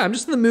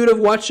just in the mood of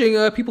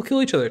watching people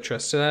kill each other,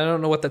 Tristan. I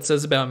don't know what that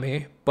says about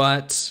me,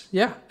 but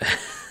yeah,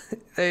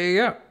 there you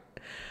go.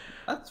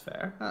 That's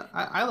fair.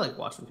 I like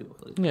watching people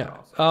kill each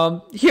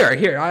other. Yeah.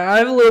 Here. I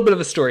have a little bit of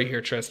a story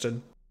here,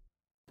 Tristan.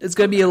 It's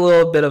going to be a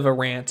little bit of a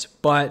rant,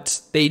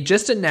 but they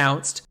just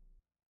announced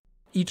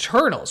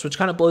Eternals, which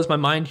kind of blows my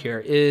mind here,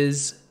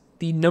 is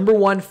the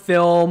 #1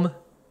 film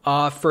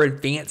for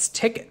advanced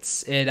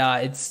tickets.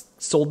 It's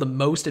sold the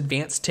most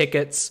advanced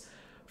tickets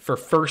for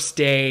first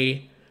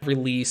day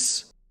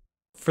release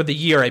for the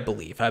year, I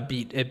believe.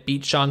 It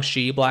beat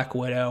Shang-Chi, Black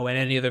Widow, and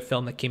any other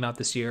film that came out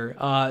this year.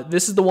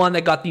 This is the one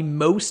that got the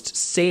most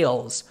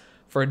sales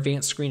for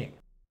advanced screening.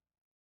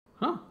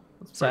 Huh.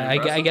 So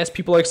I guess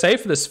people are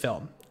excited for this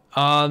film.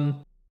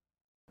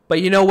 But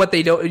you know what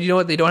they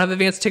don't have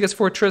advanced tickets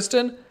for,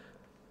 Tristan?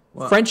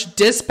 What? French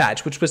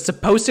Dispatch, which was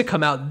supposed to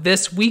come out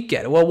this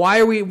weekend. Well,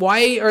 why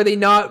are they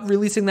not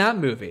releasing that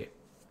movie?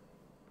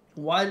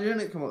 Why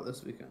didn't it come out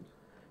this weekend?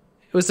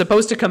 It was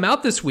supposed to come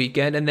out this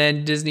weekend, and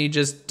then Disney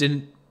just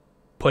didn't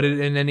put it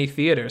in any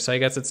theater, so I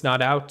guess it's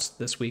not out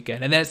this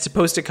weekend. And then it's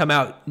supposed to come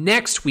out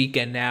next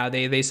weekend now.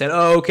 They said,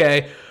 oh,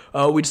 okay,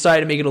 we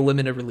decided to make it a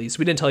limited release.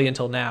 We didn't tell you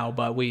until now,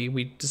 but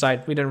we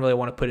decided we didn't really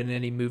want to put it in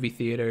any movie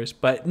theaters.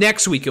 But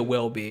next week it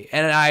will be.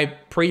 And I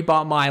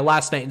pre-bought my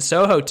Last Night in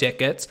Soho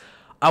tickets.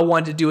 I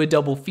wanted to do a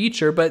double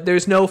feature, but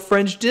there's no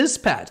French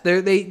Dispatch.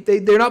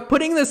 They're not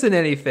putting this in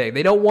anything.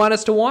 They don't want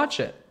us to watch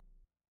it.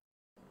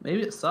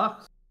 Maybe it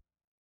sucks.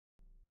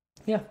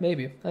 Yeah,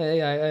 maybe.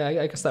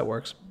 I guess that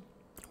works.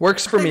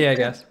 Works for me, I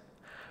guess.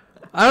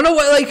 I don't know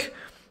what, like,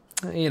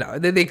 you know,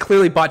 they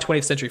clearly bought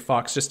 20th Century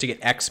Fox just to get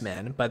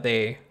X-Men, but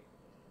they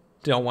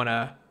don't want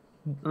to.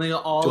 And they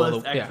got all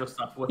this extra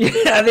stuff with it.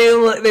 Yeah,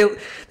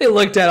 they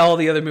looked at all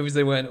the other movies.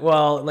 They went,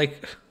 well,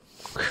 like,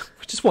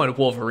 we just wanted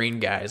Wolverine,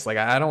 guys. Like,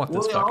 I don't want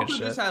this fucking shit.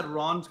 They also just had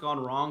Ron's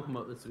Gone Wrong come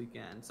out this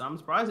weekend, so I'm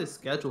surprised they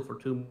scheduled for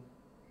 2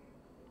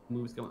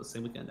 movies coming out the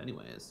same weekend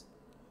anyways.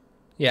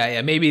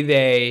 Yeah, maybe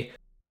they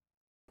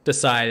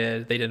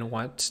decided they didn't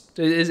want.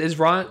 Is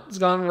Ron's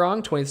Gone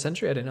Wrong 20th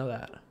Century? I didn't know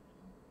that.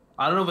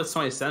 I don't know if it's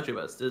 20th Century,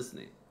 but it's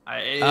Disney.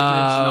 It's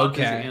not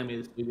okay. Disney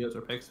Animated Studios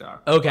or Pixar.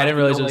 Okay, I didn't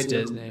realize it was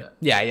Disney.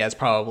 Yeah, it's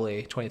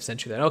probably 20th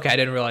Century then. Okay, I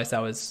didn't realize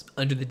that was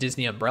under the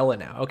Disney umbrella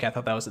now. Okay, I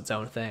thought that was its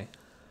own thing.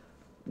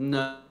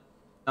 No,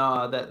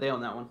 that they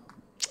own that one.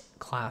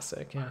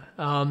 Classic,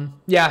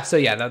 yeah. So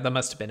that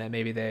must have been it.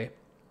 Maybe they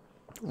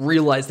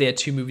realized they had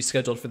 2 movies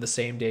scheduled for the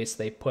same day, so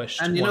they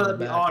pushed. And you one know that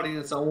back. the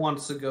audience that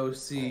wants to go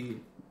see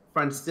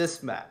French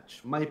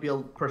Dispatch might be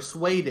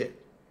persuaded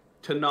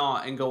to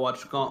not and go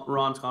watch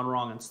Ron's Gone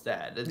Wrong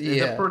instead. It's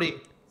a pretty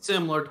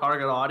similar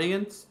target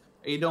audience.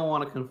 You don't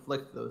want to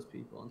conflict those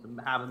people and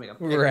to have them make a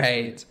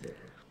pick.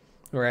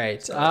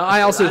 Right. So,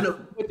 I also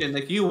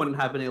like you wouldn't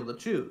have been able to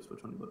choose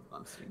which one you would have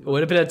gone to see. It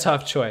would have been a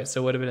tough choice. I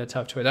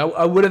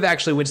would have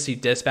actually went to see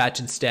Dispatch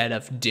instead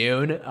of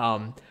Dune.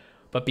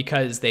 But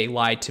because they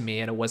lied to me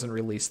and it wasn't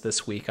released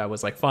this week, I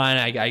was like, fine,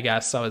 I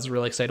guess. I was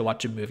really excited to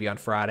watch a movie on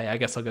Friday. I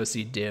guess I'll go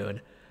see Dune.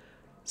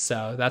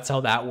 So that's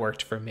how that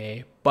worked for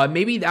me. But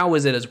maybe that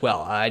was it as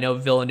well. I know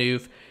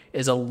Villeneuve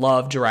is a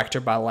loved director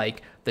by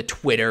like the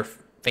Twitter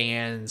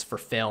fans for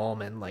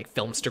film and like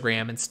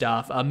Filmstagram and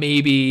stuff.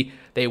 Maybe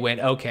they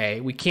went,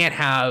 okay, we can't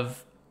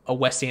have a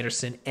Wes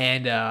Anderson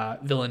and a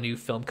Villeneuve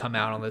film come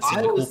out on this.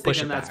 We'll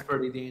push it back. That's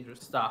pretty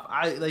dangerous stuff.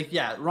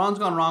 Ron's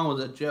Gone Wrong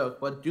was a joke,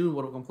 but Dune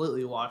would have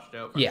completely washed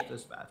out French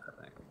Dispatch,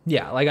 I think.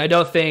 Yeah, like I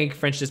don't think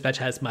French Dispatch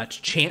has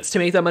much chance to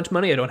make that much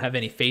money. I don't have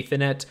any faith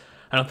in it.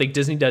 I don't think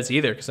Disney does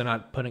either because they're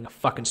not putting a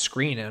fucking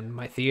screen in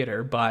my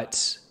theater.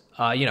 But,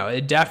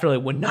 it definitely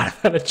would not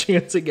have had a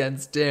chance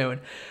against Dune.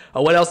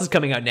 What else is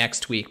coming out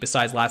next week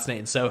besides Last Night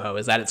in Soho?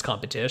 Is that its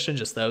competition,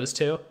 just those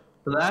 2?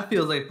 So that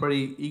feels like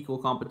pretty equal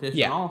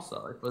competition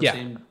also, like for the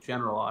same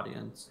general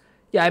audience.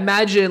 Yeah, I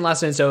imagine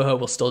Last Night in Soho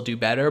will still do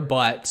better,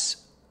 but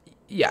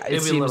yeah,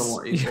 it seems a little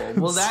more equal.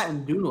 Well, that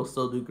and Dune will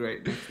still do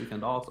great next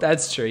weekend also.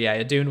 That's true.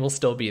 Yeah, Dune will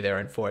still be there,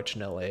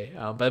 unfortunately.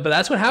 But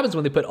that's what happens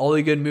when they put all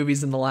the good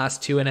movies in the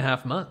last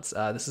 2.5 months.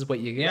 This is what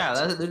you get.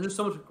 Yeah, there's just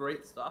so much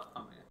great stuff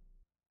coming.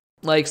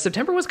 Like,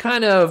 September was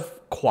kind of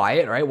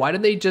quiet, right? Why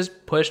did they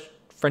just push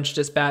French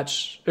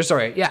Dispatch?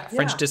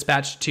 French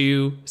Dispatch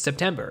to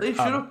September. They should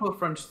have put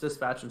French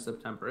Dispatch in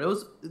September.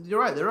 You're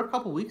right. There were a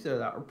couple weeks there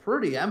that were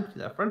pretty empty.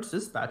 That French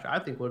Dispatch, I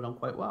think, would have done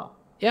quite well.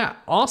 Yeah.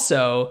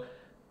 Also,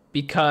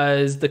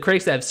 because the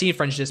critics that have seen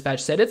French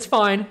Dispatch said it's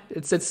fine.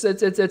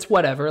 It's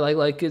whatever.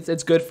 Like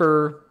it's good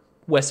for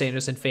Wes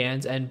Anderson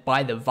fans, and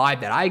by the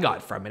vibe that I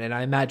got from it, and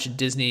I imagine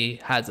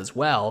Disney has as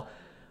well,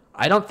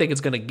 I don't think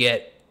it's going to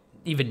get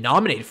even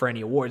nominated for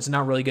any awards. It's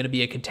not really going to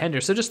be a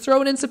contender. So just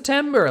throw it in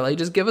September. Like,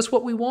 just give us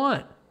what we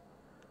want.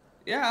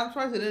 Yeah, I'm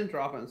surprised they didn't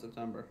drop it in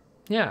September.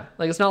 Yeah,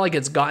 like it's not like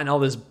it's gotten all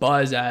this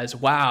buzz as,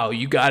 wow,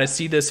 you got to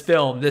see this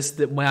film.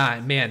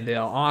 Man, the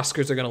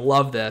Oscars are going to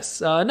love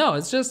this. No,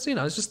 it's just,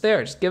 it's just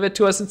there. Just give it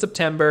to us in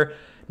September.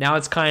 Now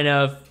it's kind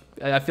of,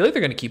 I feel like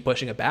they're going to keep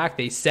pushing it back.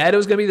 They said it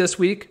was going to be this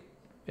week.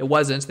 It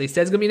wasn't. They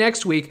said it's going to be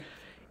next week.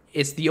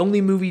 It's the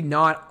only movie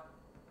not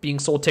being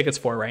sold tickets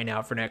for right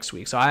now for next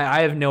week. So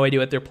I have no idea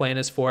what their plan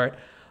is for it.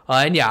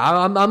 And yeah,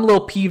 I'm a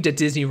little peeved at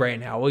Disney right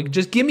now. Like,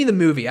 just give me the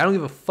movie. I don't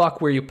give a fuck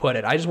where you put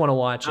it. I just want to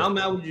watch it. How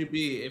mad would you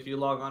be if you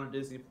log on to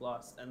Disney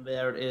Plus and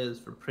there it is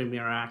for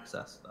Premier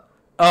Access though?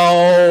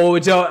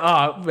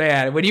 Oh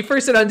man! When you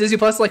first said on Disney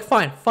Plus, like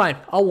fine,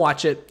 I'll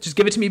watch it. Just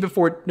give it to me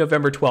before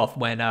November 12th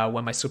when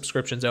my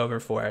subscription's over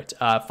for it.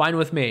 Fine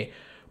with me.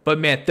 But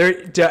man,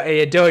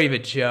 don't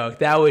even joke.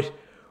 That would,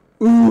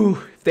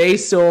 if they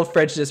sold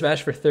French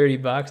Dispatch for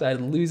 $30, I'd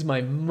lose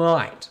my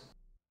mind.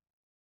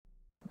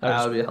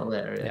 That would be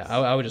hilarious. Yeah,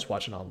 I would just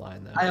watch it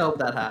online then. I hope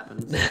that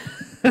happens.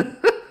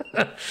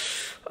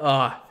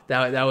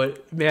 That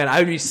would,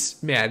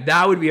 man,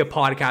 that would be a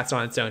podcast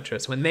on its own,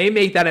 Tris. When they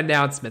make that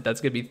announcement, that's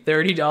gonna be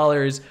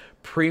 $30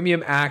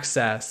 premium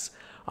access.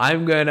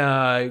 I'm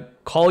gonna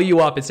call you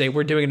up and say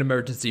we're doing an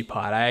emergency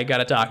pod. I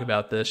gotta talk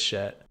about this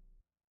shit.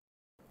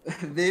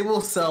 They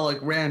will sell a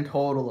grand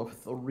total of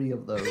 3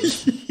 of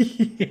those.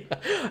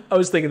 Yeah, I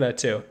was thinking that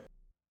too.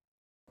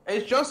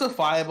 It's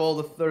justifiable.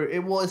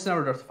 It's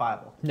never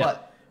justifiable. No.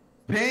 But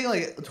paying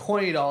like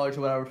 $20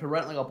 or whatever to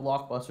rent like a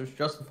Blockbuster is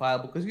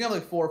justifiable because you have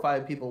like 4 or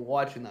 5 people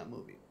watching that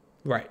movie.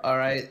 Right. All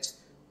right.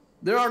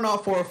 There are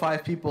not 4 or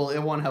 5 people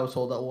in one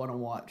household that want to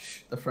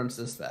watch The French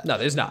Dispatch. No,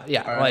 there's not.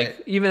 Yeah,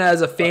 like even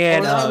as a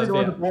fan of the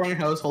most boring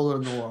household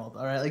in the world.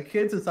 All right, like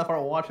kids and stuff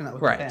aren't watching that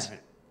with their parent.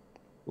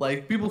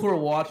 Like people who are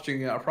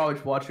watching it are probably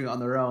just watching it on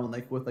their own,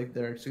 like with like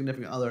their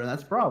significant other, and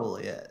that's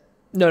probably it.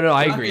 No,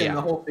 I agree. Yeah,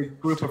 a whole big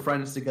group of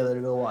friends together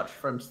to go watch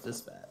French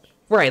Dispatch.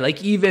 Right,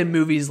 like even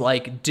movies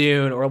like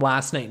Dune or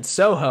Last Night in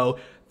Soho,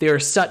 they're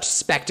such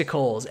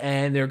spectacles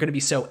and they're going to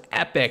be so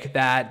epic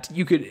that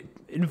you could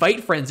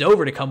invite friends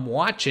over to come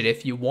watch it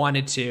if you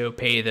wanted to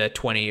pay the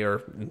 $20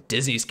 or in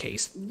Disney's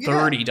case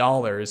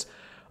 $30.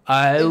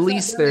 At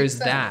least there's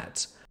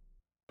that.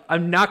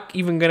 I'm not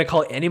even going to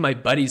call any of my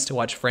buddies to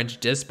watch French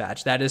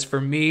Dispatch. That is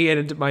for me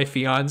and my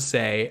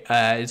fiance.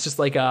 It's just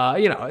like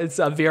it's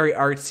a very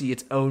artsy,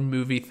 its own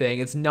movie thing.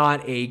 It's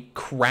not a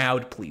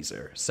crowd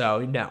pleaser. So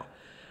no.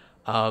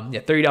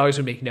 $30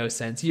 would make no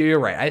sense. You're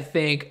right. I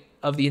think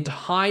of the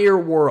entire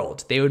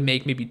world, they would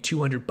make maybe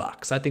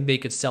 $200. I think they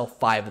could sell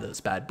 5 of those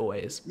bad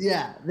boys.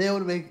 Yeah, they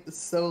would make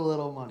so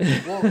little money.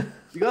 Well,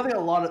 you gotta think the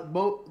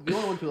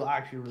only ones who will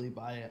actually really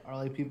buy it are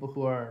like people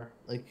who are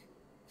like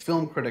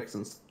film critics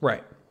and stuff.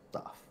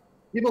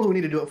 People who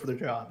need to do it for their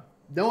job.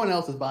 No one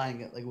else is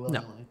buying it like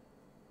willingly.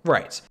 No.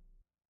 Right.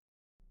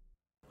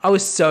 I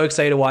was so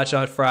excited to watch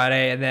on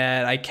Friday, and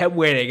then I kept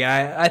waiting.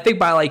 I think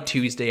by like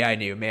Tuesday, I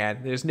knew, man,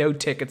 there's no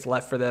tickets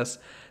left for this.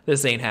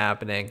 This ain't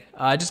happening.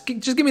 Just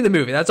give me the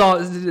movie. That's all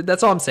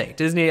I'm saying.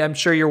 Disney, I'm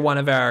sure you're one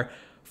of our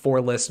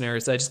 4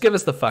 listeners. Just give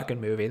us the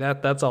fucking movie.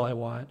 That's all I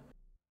want.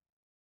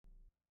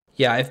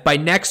 Yeah, if by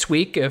next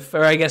week,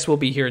 or I guess we'll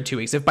be here in 2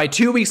 weeks. If by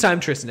 2 weeks'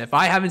 time, Tristan, if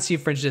I haven't seen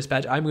French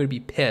Dispatch, I'm going to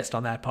be pissed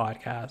on that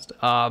podcast.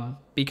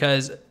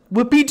 Because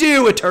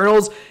whoopie-doo,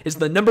 Eternals is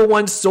the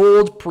 #1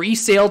 sold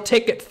pre-sale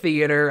ticket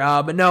theater.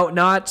 But no,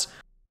 not.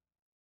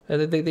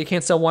 They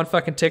can't sell one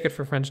fucking ticket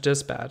for French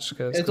Dispatch.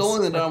 It's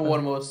only the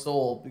 #1 most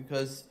sold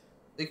because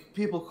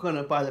people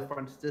couldn't buy the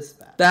French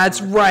Dispatch. That's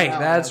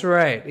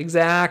right.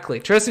 Exactly.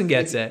 Tristan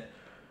gets it.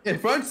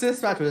 If French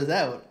Dispatch was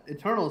out,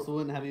 Eternals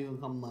wouldn't have even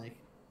come like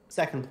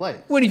second place.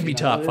 Wouldn't even be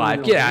top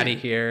 5. Get out of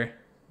here.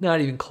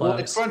 Not even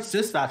close. Well, French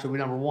Dispatch would be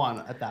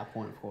 #1 at that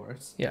point, of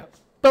course. Yeah.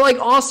 But like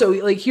also,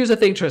 like here's the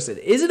thing, Tristan.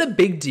 Is it a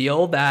big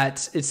deal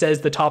that it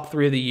says the top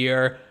 3 of the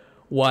year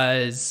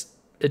was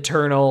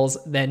Eternals,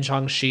 then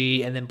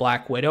Shang-Chi, and then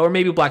Black Widow? Or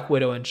maybe Black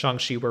Widow and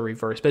Shang-Chi were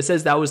reversed. But it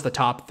says that was the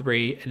top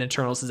 3 and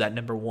Eternals is at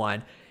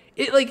 #1.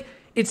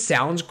 It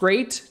sounds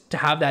great to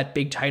have that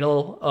big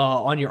title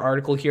on your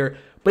article here.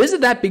 But is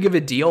it that big of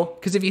a deal?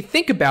 Because if you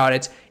think about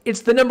it,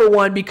 it's the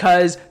 #1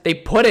 because they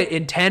put it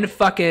in 10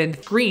 fucking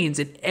screens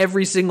in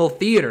every single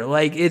theater.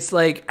 Like, it's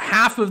like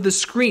half of the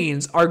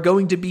screens are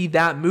going to be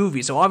that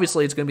movie. So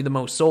obviously it's going to be the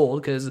most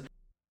sold because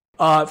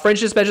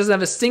French Dispatch doesn't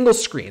have a single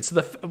screen.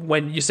 So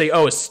when you say,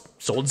 oh, it's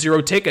sold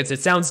 0 tickets,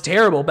 it sounds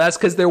terrible. But that's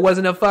because there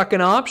wasn't a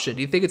fucking option.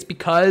 Do you think it's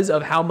because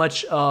of how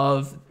much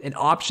of an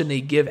option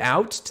they give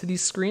out to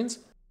these screens?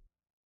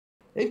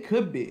 It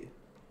could be.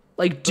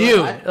 Like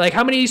Dune, like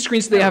how many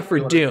screens do they have for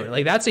Dune?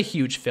 Like that's a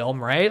huge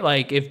film, right?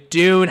 Like if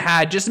Dune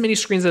had just as many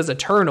screens as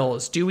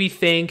Eternals, do we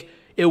think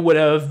it would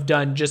have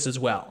done just as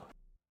well?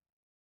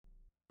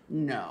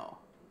 No.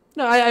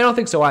 No, I don't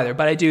think so either.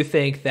 But I do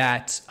think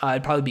that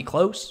it'd probably be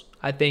close.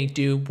 I think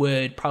Dune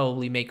would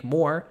probably make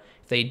more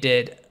if they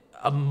did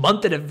a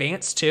month in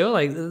advance too.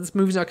 Like this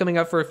movie's not coming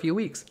out for a few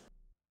weeks.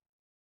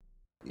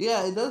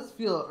 Yeah, it does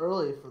feel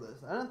early for this.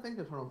 I don't think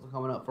Eternals are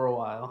coming out for a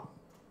while.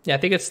 Yeah, I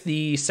think it's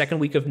the second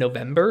week of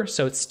November,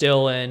 so it's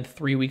still in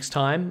 3 weeks'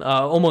 time.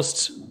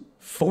 Almost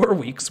 4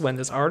 weeks when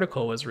this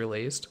article was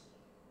released.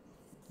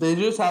 They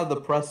just have the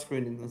press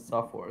screenings and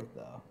stuff for it,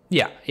 though.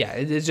 Yeah,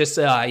 it's just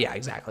yeah,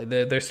 exactly.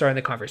 They're starting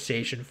the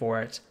conversation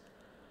for it.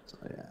 So,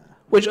 yeah.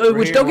 Which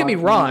don't get me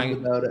wrong.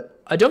 About it.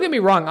 Don't get me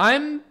wrong.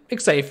 I'm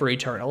excited for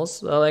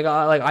Eternals. Like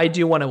I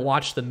do want to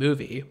watch the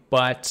movie,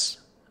 but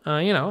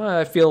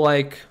I feel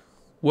like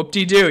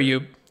whoop-de-doo,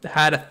 you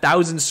had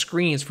 1,000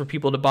 screens for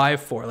people to buy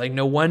for. Like,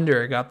 no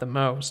wonder it got the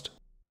most.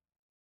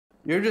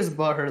 You're just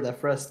butthurt that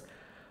first.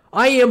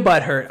 I am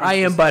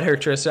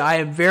butthurt, Tristan. I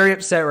am very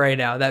upset right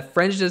now that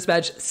French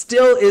Dispatch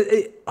still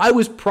I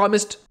was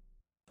promised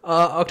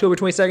October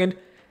 22nd,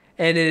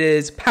 and it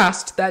is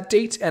past that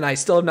date, and I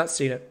still have not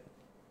seen it.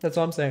 That's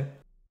all I'm saying.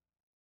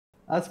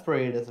 That's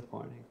pretty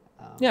disappointing.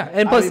 Yeah,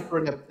 and plus, I'd be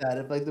pretty upset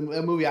if like a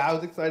movie I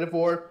was excited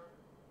for.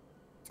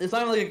 It's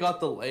not like it got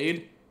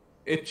delayed.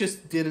 It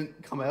just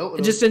didn't come out.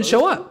 It just didn't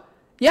show up.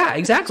 Yeah,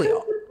 exactly.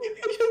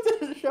 It just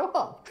didn't show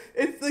up.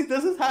 It's like,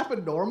 does this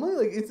happen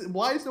normally? Like,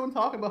 why is no one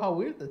talking about how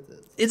weird this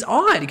is? It's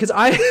odd because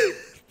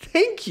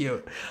thank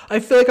you. I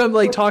feel like I'm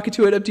like talking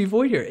to an empty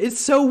void here. It's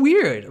so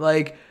weird.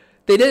 Like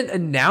they didn't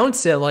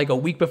announce it like a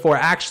week before.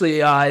 Actually,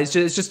 it's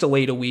just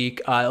delayed a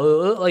week.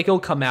 Like it'll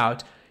come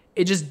out.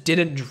 It just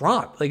didn't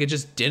drop. Like it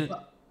just didn't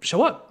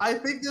show up. I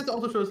think this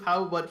also shows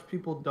how much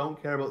people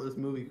don't care about this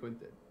movie,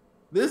 Quentin.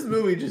 This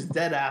movie just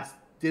dead ass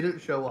didn't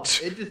show up.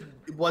 It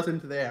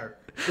wasn't there.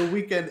 The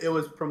weekend it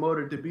was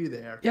promoted to be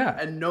there. Yeah.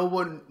 And no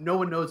one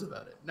knows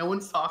about it. No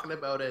one's talking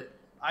about it.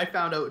 I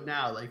found out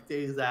now, like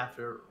days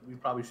after we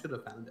probably should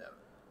have found out.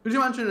 Could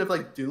you imagine if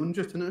like Dune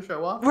just didn't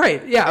show up?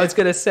 Right. Yeah, I was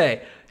gonna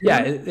say.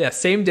 Yeah,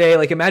 same day.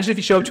 Like imagine if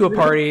you show up to a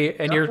party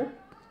and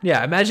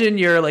imagine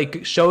you're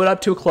like showing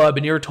up to a club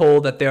and you're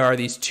told that there are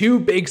these two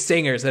big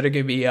singers that are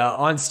gonna be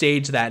on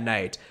stage that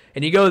night.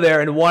 And you go there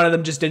and one of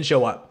them just didn't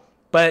show up.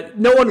 But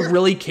no one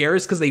really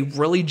cares because they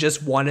really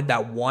just wanted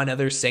that one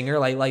other singer.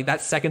 Like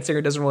that second singer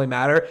doesn't really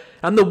matter.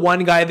 I'm the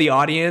one guy in the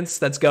audience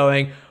that's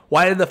going,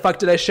 why the fuck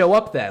did I show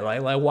up then?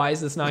 Like why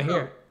is this not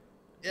here?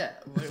 Yeah,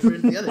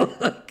 where's the other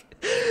guy?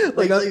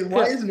 like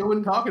why is no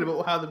one talking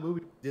about how the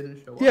movie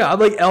didn't show up? Yeah, I'm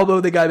like elbow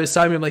the guy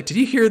beside me. I'm like, did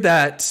you hear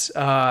that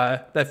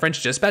that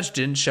French Dispatch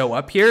didn't show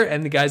up here?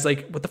 And the guy's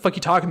like, what the fuck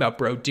you talking about,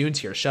 bro? Dune's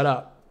here. Shut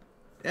up.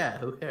 Yeah,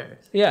 who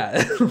cares?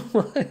 Yeah,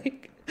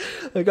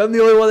 like I'm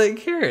the only one that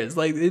cares.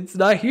 Like it's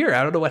not here.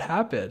 I don't know what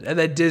happened. And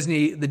then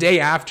Disney, the day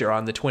after,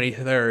 on the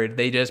 23rd,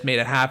 they just made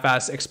a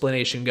half-ass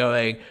explanation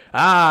going,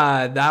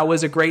 that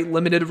was a great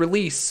limited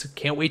release.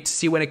 Can't wait to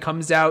see when it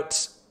comes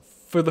out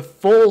for the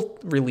full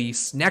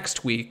release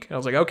next week. And I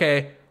was like,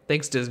 okay,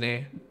 thanks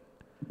Disney.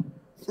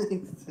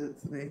 Thanks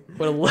Disney.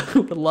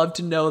 Would love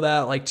to know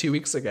that like 2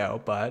 weeks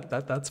ago, but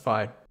that's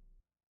fine.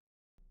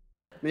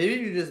 Maybe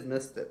you just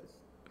missed it.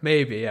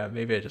 Maybe I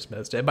just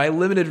missed it. By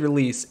limited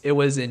release, it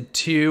was in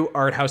 2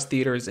 art house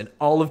theaters in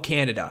all of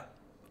Canada.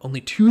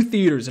 Only 2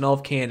 theaters in all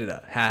of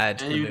Canada had.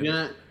 And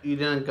you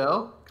didn't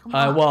go?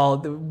 Well,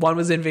 one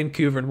was in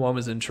Vancouver and one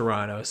was in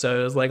Toronto, so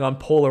it was like on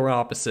polar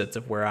opposites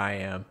of where I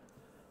am.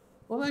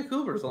 Well,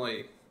 Vancouver's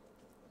only,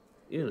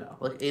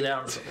 like 8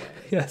 hours away.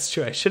 Yeah, that's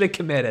true. I should have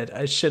committed.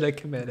 I should have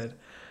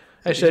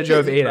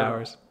drove 8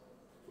 hours.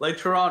 Like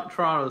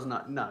Toronto's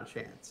not a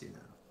chance,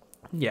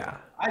 Yeah.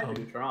 I live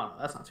in Toronto.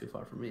 That's not too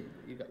far from me.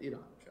 You don't have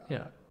a shot.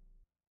 Yeah.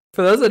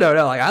 For those that don't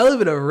know, like I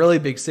live in a really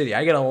big city.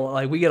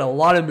 We get a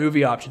lot of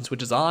movie options,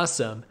 which is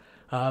awesome.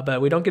 But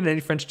we don't get any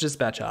French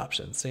Dispatch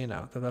options.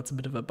 So that's a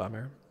bit of a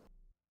bummer.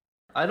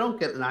 I don't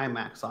get an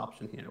IMAX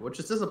option here, which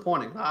is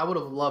disappointing. I would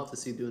have loved to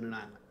see doing an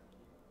IMAX.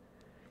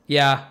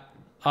 Yeah.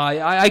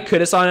 I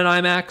could have saw an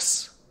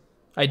IMAX.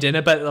 I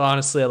didn't, but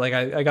honestly, like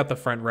I got the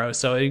front row,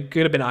 so it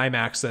could have been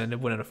IMAX and it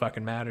wouldn't have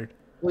fucking mattered.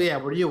 Well, yeah,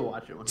 where do you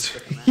watch it when it's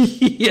freaking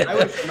Yeah.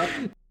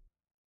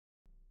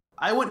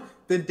 I went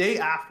the day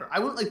after. I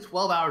went like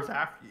 12 hours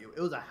after you. It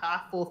was a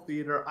half full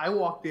theater. I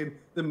walked in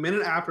the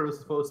minute after it was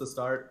supposed to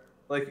start.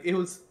 Like it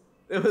was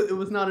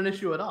not an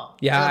issue at all.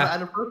 Yeah. I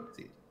had a perfect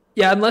seat.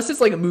 Yeah, unless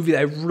it's like a movie that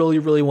I really,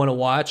 really want to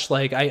watch.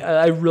 Like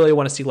I really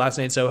want to see Last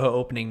Night in Soho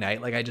opening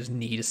night. Like I just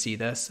need to see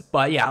this.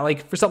 But yeah,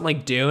 like for something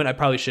like Dune, I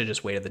probably should have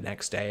just waited the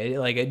next day.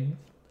 Like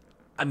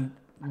I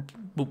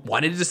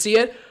wanted to see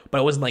it, but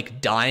I wasn't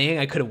like dying.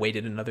 I could have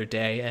waited another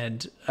day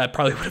and I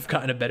probably would have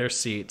gotten a better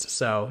seat.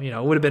 So,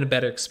 it would have been a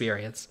better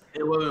experience.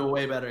 It would have been a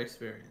way better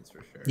experience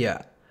for sure.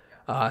 Yeah.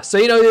 So,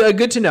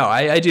 good to know.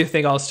 I do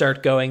think I'll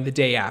start going the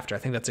day after. I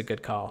think that's a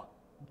good call.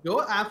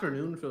 Go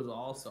afternoon shows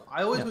also.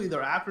 I always Yeah. go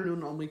either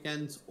afternoon on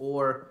weekends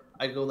or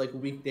I go like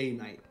weekday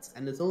nights,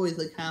 and it's always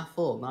like half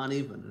full, not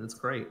even, and it's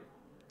great.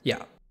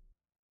 Yeah.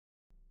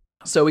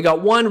 So we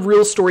got one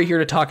real story here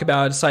to talk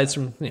about, aside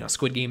from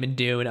Squid Game and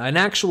Dune, an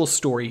actual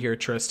story here,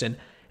 Tristan,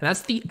 and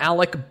that's the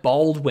Alec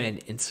Baldwin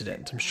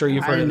incident. I'm sure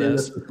you've heard of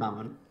this. This was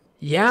coming.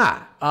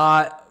 Yeah,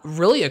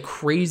 really a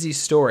crazy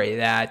story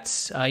that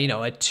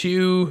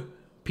two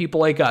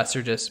people like us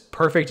are just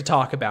perfect to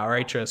talk about,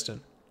 right,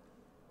 Tristan?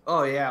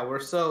 Oh yeah,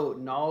 we're so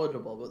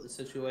knowledgeable about the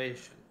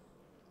situation.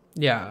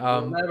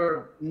 Yeah.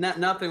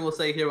 Nothing we'll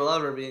say here will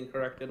ever be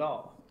incorrect at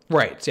all.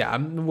 Right. Yeah.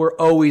 We're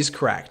always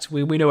correct.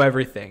 We know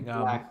everything.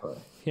 Exactly.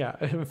 Yeah.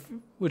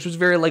 Which was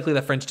very likely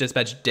that French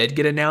Dispatch did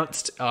get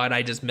announced, and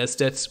I just missed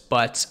it.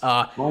 But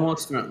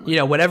almost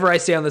certainly. Whatever I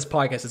say on this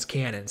podcast is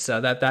canon, so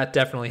that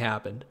definitely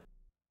happened.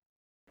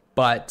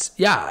 But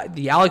yeah,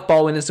 the Alec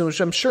Baldwin incident, which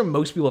I'm sure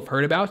most people have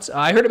heard about.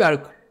 I heard about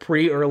it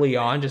pretty early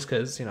on, just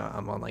because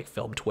I'm on like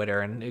film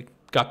Twitter, and it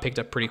got picked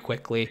up pretty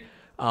quickly.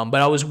 But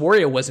I was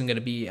worried it wasn't going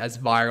to be as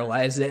viral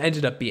as it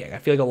ended up being. I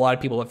feel like a lot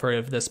of people have heard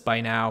of this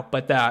by now.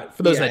 But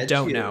for those that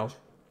don't know,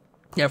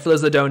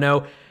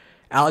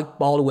 Alec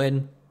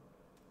Baldwin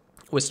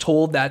was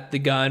told that the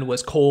gun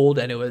was cold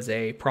and it was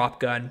a prop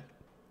gun,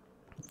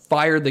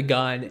 fired the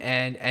gun,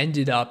 and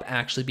ended up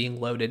actually being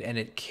loaded, and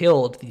it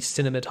killed the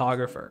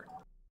cinematographer.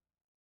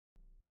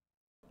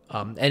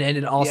 And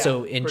it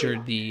also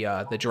injured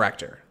the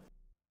director.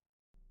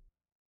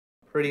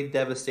 Pretty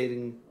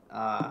devastating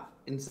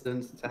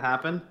incident to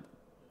happen.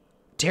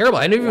 Terrible.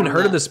 I never even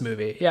heard of this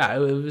movie. Yeah, it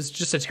was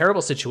just a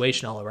terrible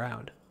situation all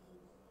around.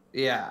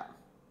 Yeah.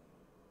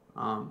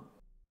 Yeah,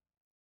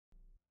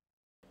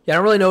 I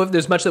don't really know if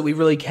there's much that we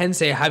really can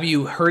say. Have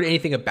you heard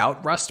anything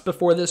about Rust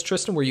before this,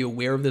 Tristan? Were you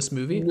aware of this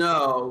movie?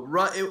 No,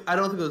 I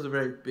don't think it was a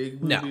very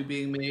big movie No.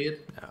 being made.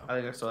 No. I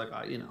think I saw like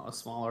a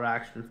smaller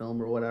action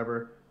film or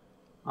whatever.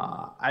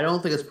 I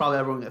don't think it's probably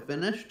ever going to get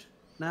finished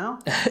now.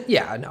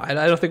 Yeah, no, I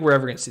don't think we're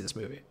ever going to see this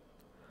movie.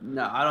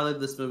 No, I don't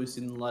think this movie's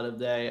seen the light of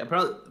day.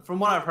 Apparently, from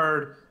what I've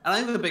heard, and I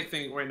think the big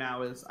thing right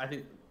now is I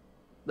think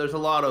there's a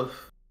lot of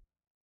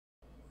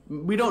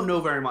we don't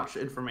know very much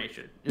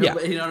information. You know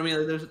what I mean?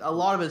 Like, there's a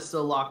lot of it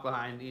still locked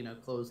behind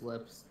closed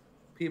lips.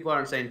 People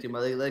aren't saying too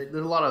much. There's a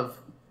lot of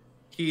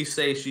he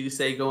say she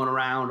say going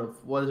around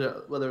of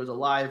whether it was a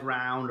live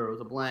round or it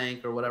was a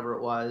blank or whatever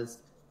it was,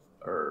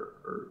 or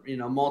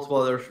multiple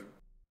other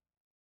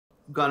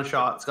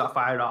gunshots got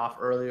fired off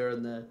earlier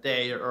in the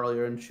day or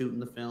earlier in shooting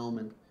the film,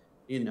 and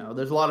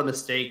there's a lot of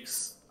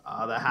mistakes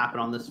that happen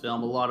on this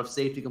film, a lot of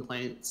safety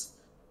complaints.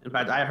 In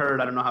fact, I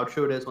don't know how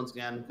true it is, once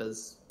again,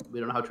 because we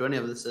don't know how true any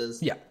of this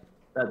is. Yeah.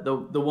 That the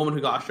woman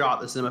who got shot,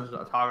 the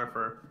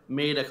cinematographer,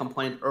 made a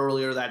complaint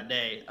earlier that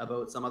day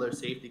about some other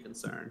safety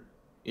concern.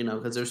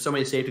 Because there's so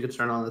many safety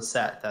concerns on the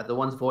set that the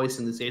one's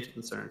voicing the safety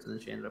concerns, and then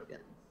she ended up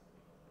getting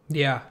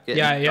Yeah.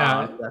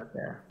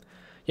 there.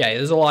 Yeah,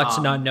 there's a lot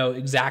to not know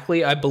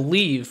exactly. I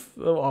believe,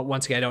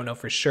 once again, I don't know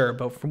for sure,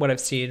 but from what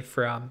I've seen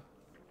from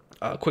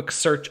a quick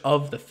search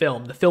of the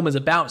film is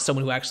about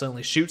someone who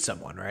accidentally shoots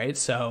someone, right?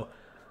 So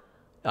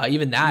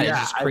even that is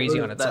just crazy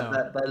on its own.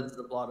 That is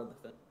the plot of the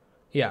film.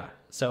 Yeah,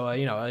 so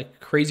a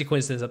crazy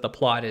coincidence that the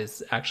plot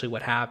is actually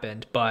what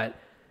happened, but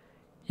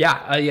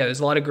there's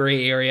a lot of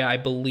gray area. I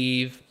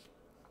believe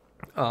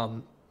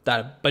that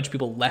a bunch of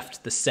people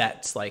left the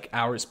sets like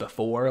hours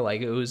before.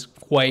 Like, it was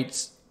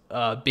quite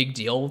a big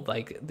deal,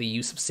 like the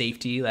use of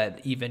safety,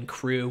 that even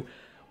crew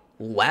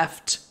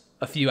left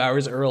a few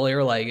hours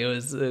earlier. Like, it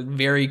was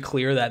very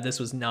clear that this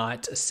was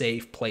not a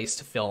safe place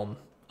to film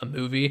a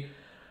movie.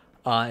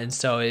 And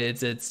so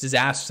it's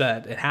disastrous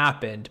that it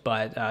happened,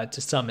 but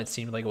to some it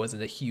seemed like it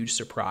wasn't a huge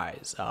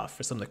surprise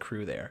for some of the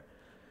crew there.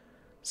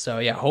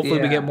 So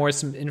hopefully we get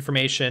some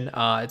information.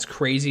 It's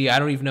crazy. I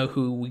don't even know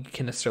who we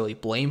can necessarily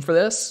blame for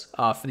this,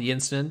 for the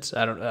incident.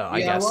 I don't know.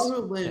 I guess a lot of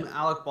people blame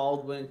Alec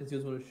Baldwin because he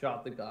was the one who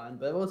shot the gun,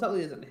 but it most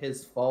likely isn't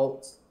his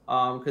fault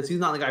because he's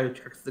not the guy who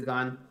checks the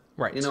gun.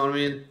 Right. You know what I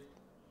mean?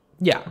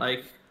 Yeah.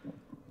 Like,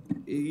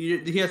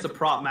 he has a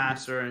prop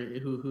master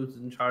who's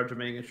in charge of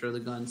making sure the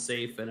gun's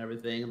safe and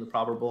everything, and the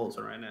proper bullets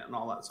are in it and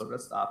all that sort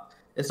of stuff.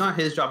 It's not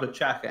his job to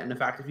check it. And in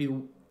fact,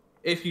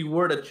 if he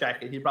were to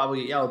check it, he'd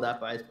probably get yelled at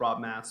by his prop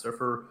master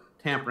for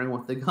tampering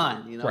with the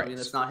gun. Right. I mean,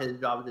 it's not his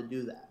job to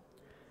do that.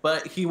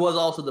 But he was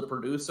also the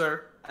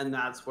producer, and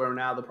that's where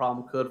now the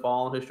problem could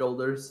fall on his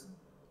shoulders.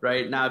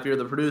 Right now, if you're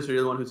the producer,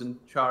 you're the one who's in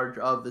charge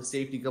of the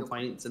safety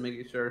complaints and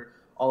making sure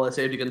all the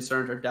safety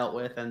concerns are dealt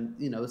with, and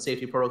the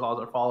safety protocols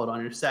are followed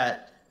on your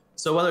set.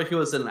 So whether he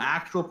was an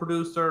actual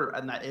producer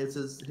and that is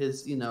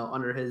his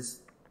under his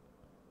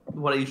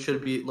what he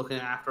should be looking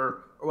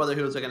after, or whether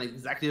he was like an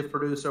executive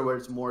producer where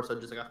it's more so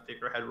just like a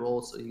figurehead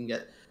role so he can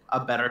get a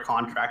better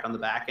contract on the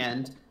back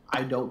end,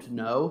 I don't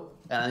know.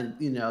 And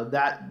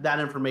that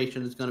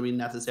information is going to be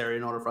necessary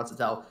in order for us to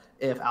tell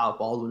if Alec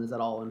Baldwin is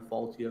at all in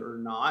fault here or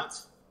not.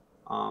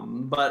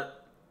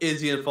 But is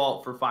he in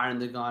fault for firing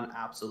the gun?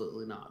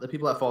 Absolutely not. The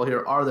people at fault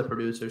here are the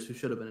producers who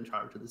should have been in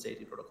charge of the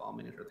safety protocol,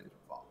 making sure things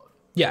were followed.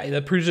 Yeah,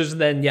 the producers,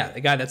 then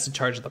the guy that's in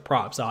charge of the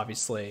props,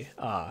 obviously,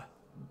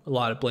 a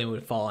lot of blame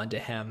would fall onto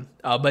him.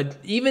 But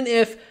even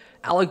if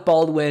Alec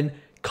Baldwin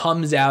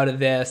comes out of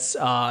this,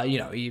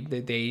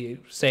 they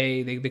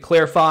say they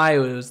clarify it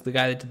was the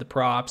guy that did the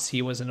props.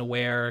 He wasn't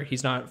aware.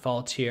 He's not at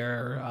fault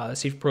here.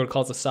 Safety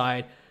protocols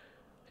aside,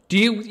 do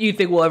you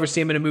think we'll ever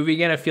see him in a movie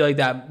again? I feel like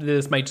that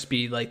this might just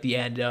be like the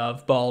end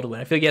of Baldwin.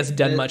 I feel like he hasn't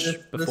done much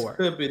before.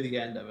 This could be the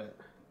end of it.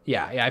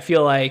 Yeah. I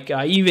feel like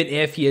even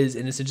if he is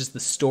innocent, just the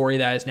story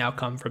that has now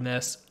come from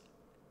this,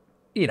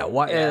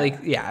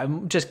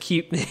 just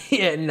keep.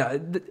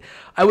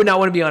 I would not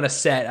want to be on a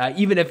set,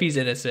 even if he's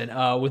innocent,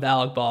 with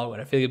Alec Baldwin.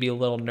 I feel like it'd be a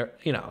little,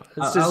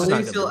 It's at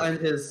least he'll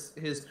end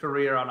his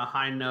career on a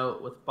high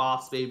note with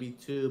Boss Baby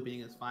 2 being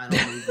his final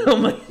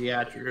movie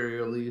theatrically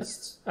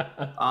released,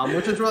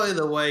 which is really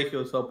the way he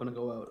was hoping to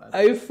go out.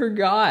 I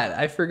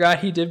forgot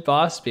he did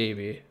Boss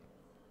Baby.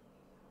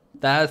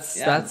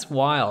 That's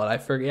wild. I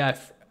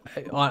forget.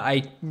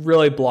 I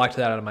really blocked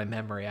that out of my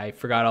memory. I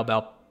forgot all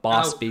about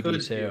Boss Baby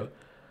 2.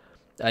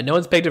 No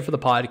one's picked it for the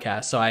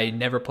podcast, so I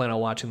never plan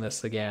on watching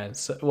this again.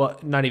 So, well,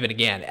 not even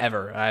again,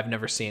 ever. I've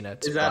never seen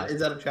it. Is that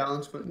a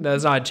challenge?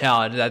 That's not a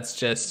challenge. That's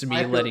just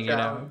me letting you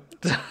know.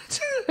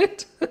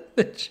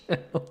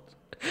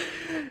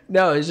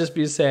 No, it's just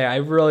me saying I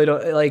really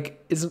don't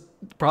like. It's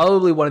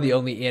probably one of the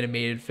only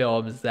animated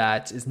films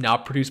that is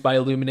not produced by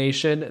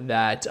Illumination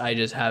that I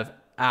just have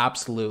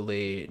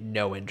absolutely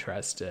no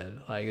interest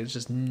in. Like, it's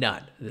just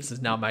none. This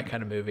is not my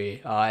kind of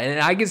movie, and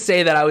I can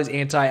say that I was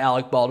anti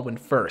Alec Baldwin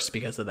first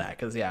because of that,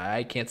 because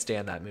I can't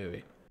stand that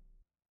movie.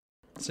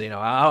 So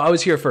I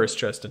was here first,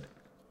 Tristan.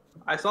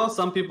 I saw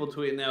some people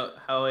tweeting out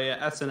how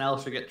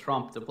SNL should get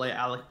Trump to play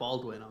Alec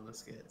Baldwin on the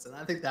skits, and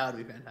I think that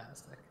would be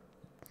fantastic.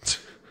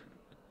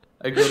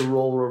 A good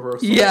role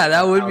reversal. Yeah,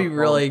 that would be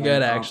really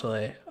good,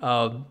 actually.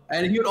 And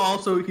he'd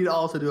also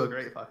do a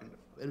great fucking.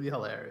 It'd be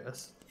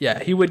hilarious.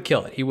 Yeah, he would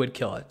kill it.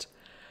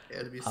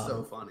 It'd be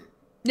so funny.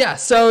 Yeah,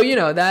 so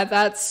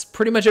that's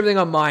pretty much everything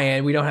on my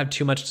end. We don't have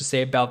too much to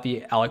say about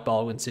the Alec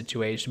Baldwin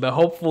situation, but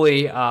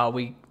hopefully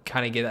we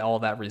kind of get all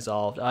that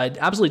resolved.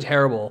 Absolutely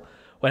terrible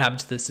what happened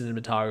to the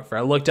cinematographer.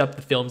 I looked up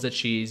the films that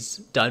she's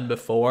done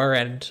before,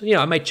 and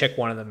I might check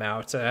one of them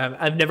out.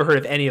 I've never heard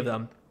of any of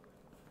them,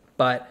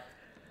 but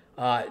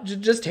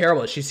just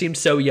terrible. She seemed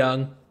so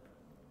young,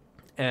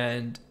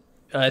 and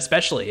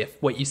especially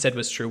if what you said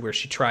was true, where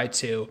she tried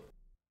to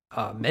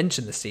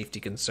mention the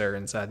safety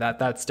concerns,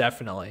 that's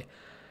definitely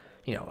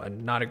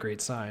not a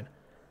great sign.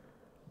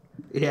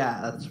 Yeah,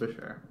 that's for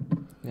sure.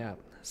 Yeah,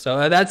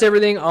 so that's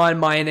everything on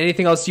my end.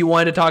 Anything else you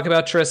wanted to talk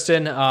about,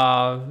 Tristan?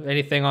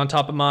 Anything on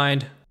top of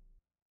mind?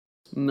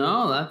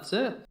 No, that's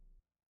it.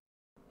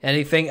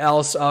 Anything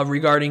else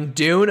regarding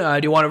Dune? Do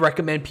you want to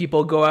recommend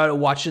people go out and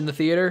watch it in the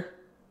theater?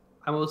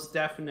 I most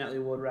definitely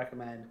would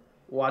recommend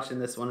watching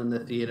this one in the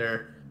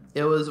theater.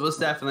 It was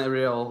definitely a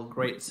real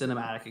great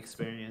cinematic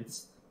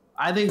experience.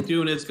 I think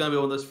Dune is going to be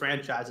one of those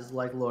franchises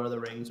like Lord of the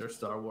Rings or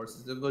Star Wars.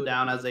 It's going to go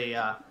down as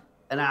an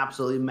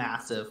absolutely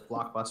massive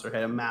blockbuster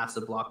hit, a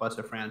massive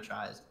blockbuster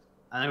franchise.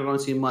 I think we're going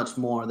to see much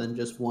more than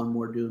just one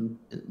more Dune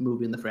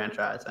movie in the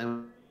franchise. I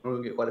think we're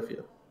going to get quite a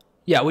few.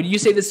 Yeah, would you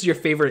say this is your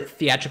favorite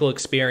theatrical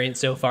experience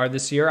so far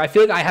this year? I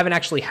feel like I haven't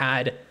actually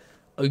had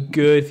a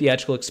good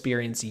theatrical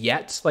experience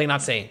yet. Like,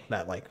 not saying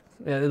that like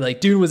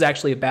Dune was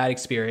actually a bad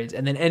experience,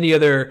 and then any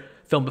other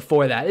film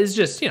before that is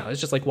just it's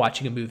just like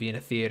watching a movie in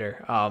a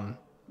theater.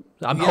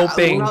 I'm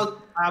hoping.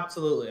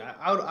 Absolutely,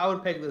 I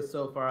would pick this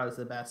so far as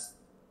the best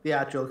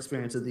theatrical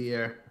experience of the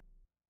year.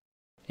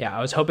 Yeah,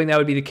 I was hoping that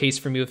would be the case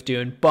for me with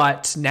Dune,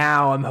 but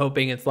now I'm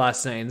hoping it's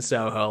Last Night in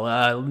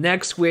Soho.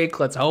 Next week,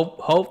 let's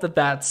hope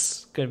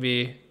that's going to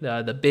be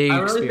the big. I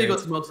really experience. think it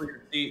was mostly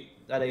your seat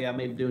that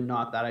made Dune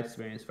not that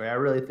experience for you. I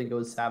really think it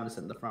was having to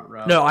sit in the front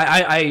row. No,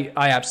 I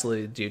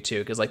absolutely do too,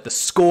 because like the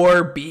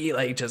score beat,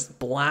 like just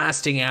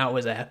blasting out,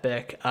 was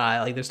epic.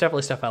 Like there's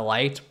definitely stuff I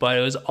liked, but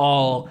it was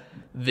all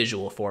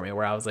visual for me,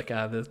 where I was like,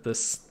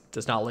 this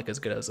does not look as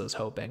good as I was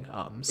hoping.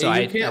 So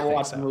you can't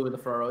watch the movie in the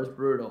front row. It's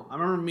brutal. I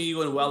remember me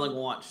and Welling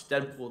watched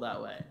Deadpool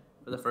that way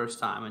for the first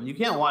time, and you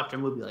can't watch a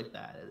movie like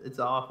that. It's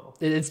awful.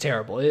 It's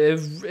terrible. It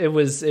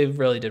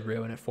really did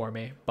ruin it for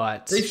me.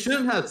 But they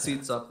shouldn't have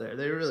seats up there.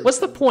 They really. What's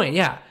the point?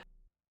 Yeah.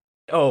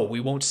 Oh, we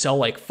won't sell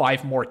like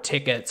 5 more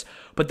tickets,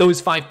 but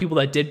those 5 people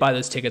that did buy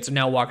those tickets are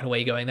now walking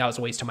away going, that was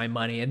a waste of my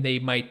money, and they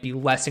might be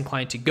less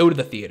inclined to go to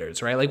the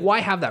theaters, right? Like, why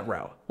have that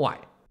row? Why?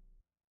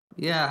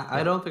 Yeah,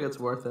 I don't think it's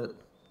worth it.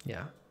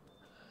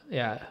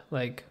 Yeah,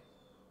 like,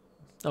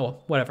 oh,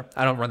 well, whatever.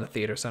 I don't run the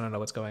theater, so I don't know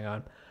what's going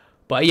on.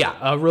 But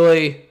yeah,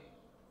 really,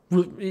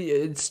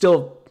 it's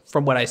still,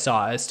 from what I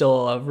saw, it's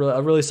still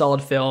a really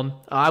solid film.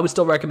 I would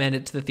still recommend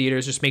it to the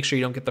theaters. Just make sure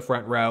you don't get the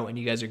front row, and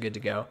you guys are good to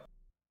go.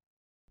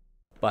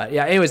 But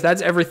yeah, anyways,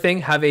 that's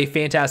everything. Have a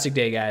fantastic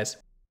day, guys.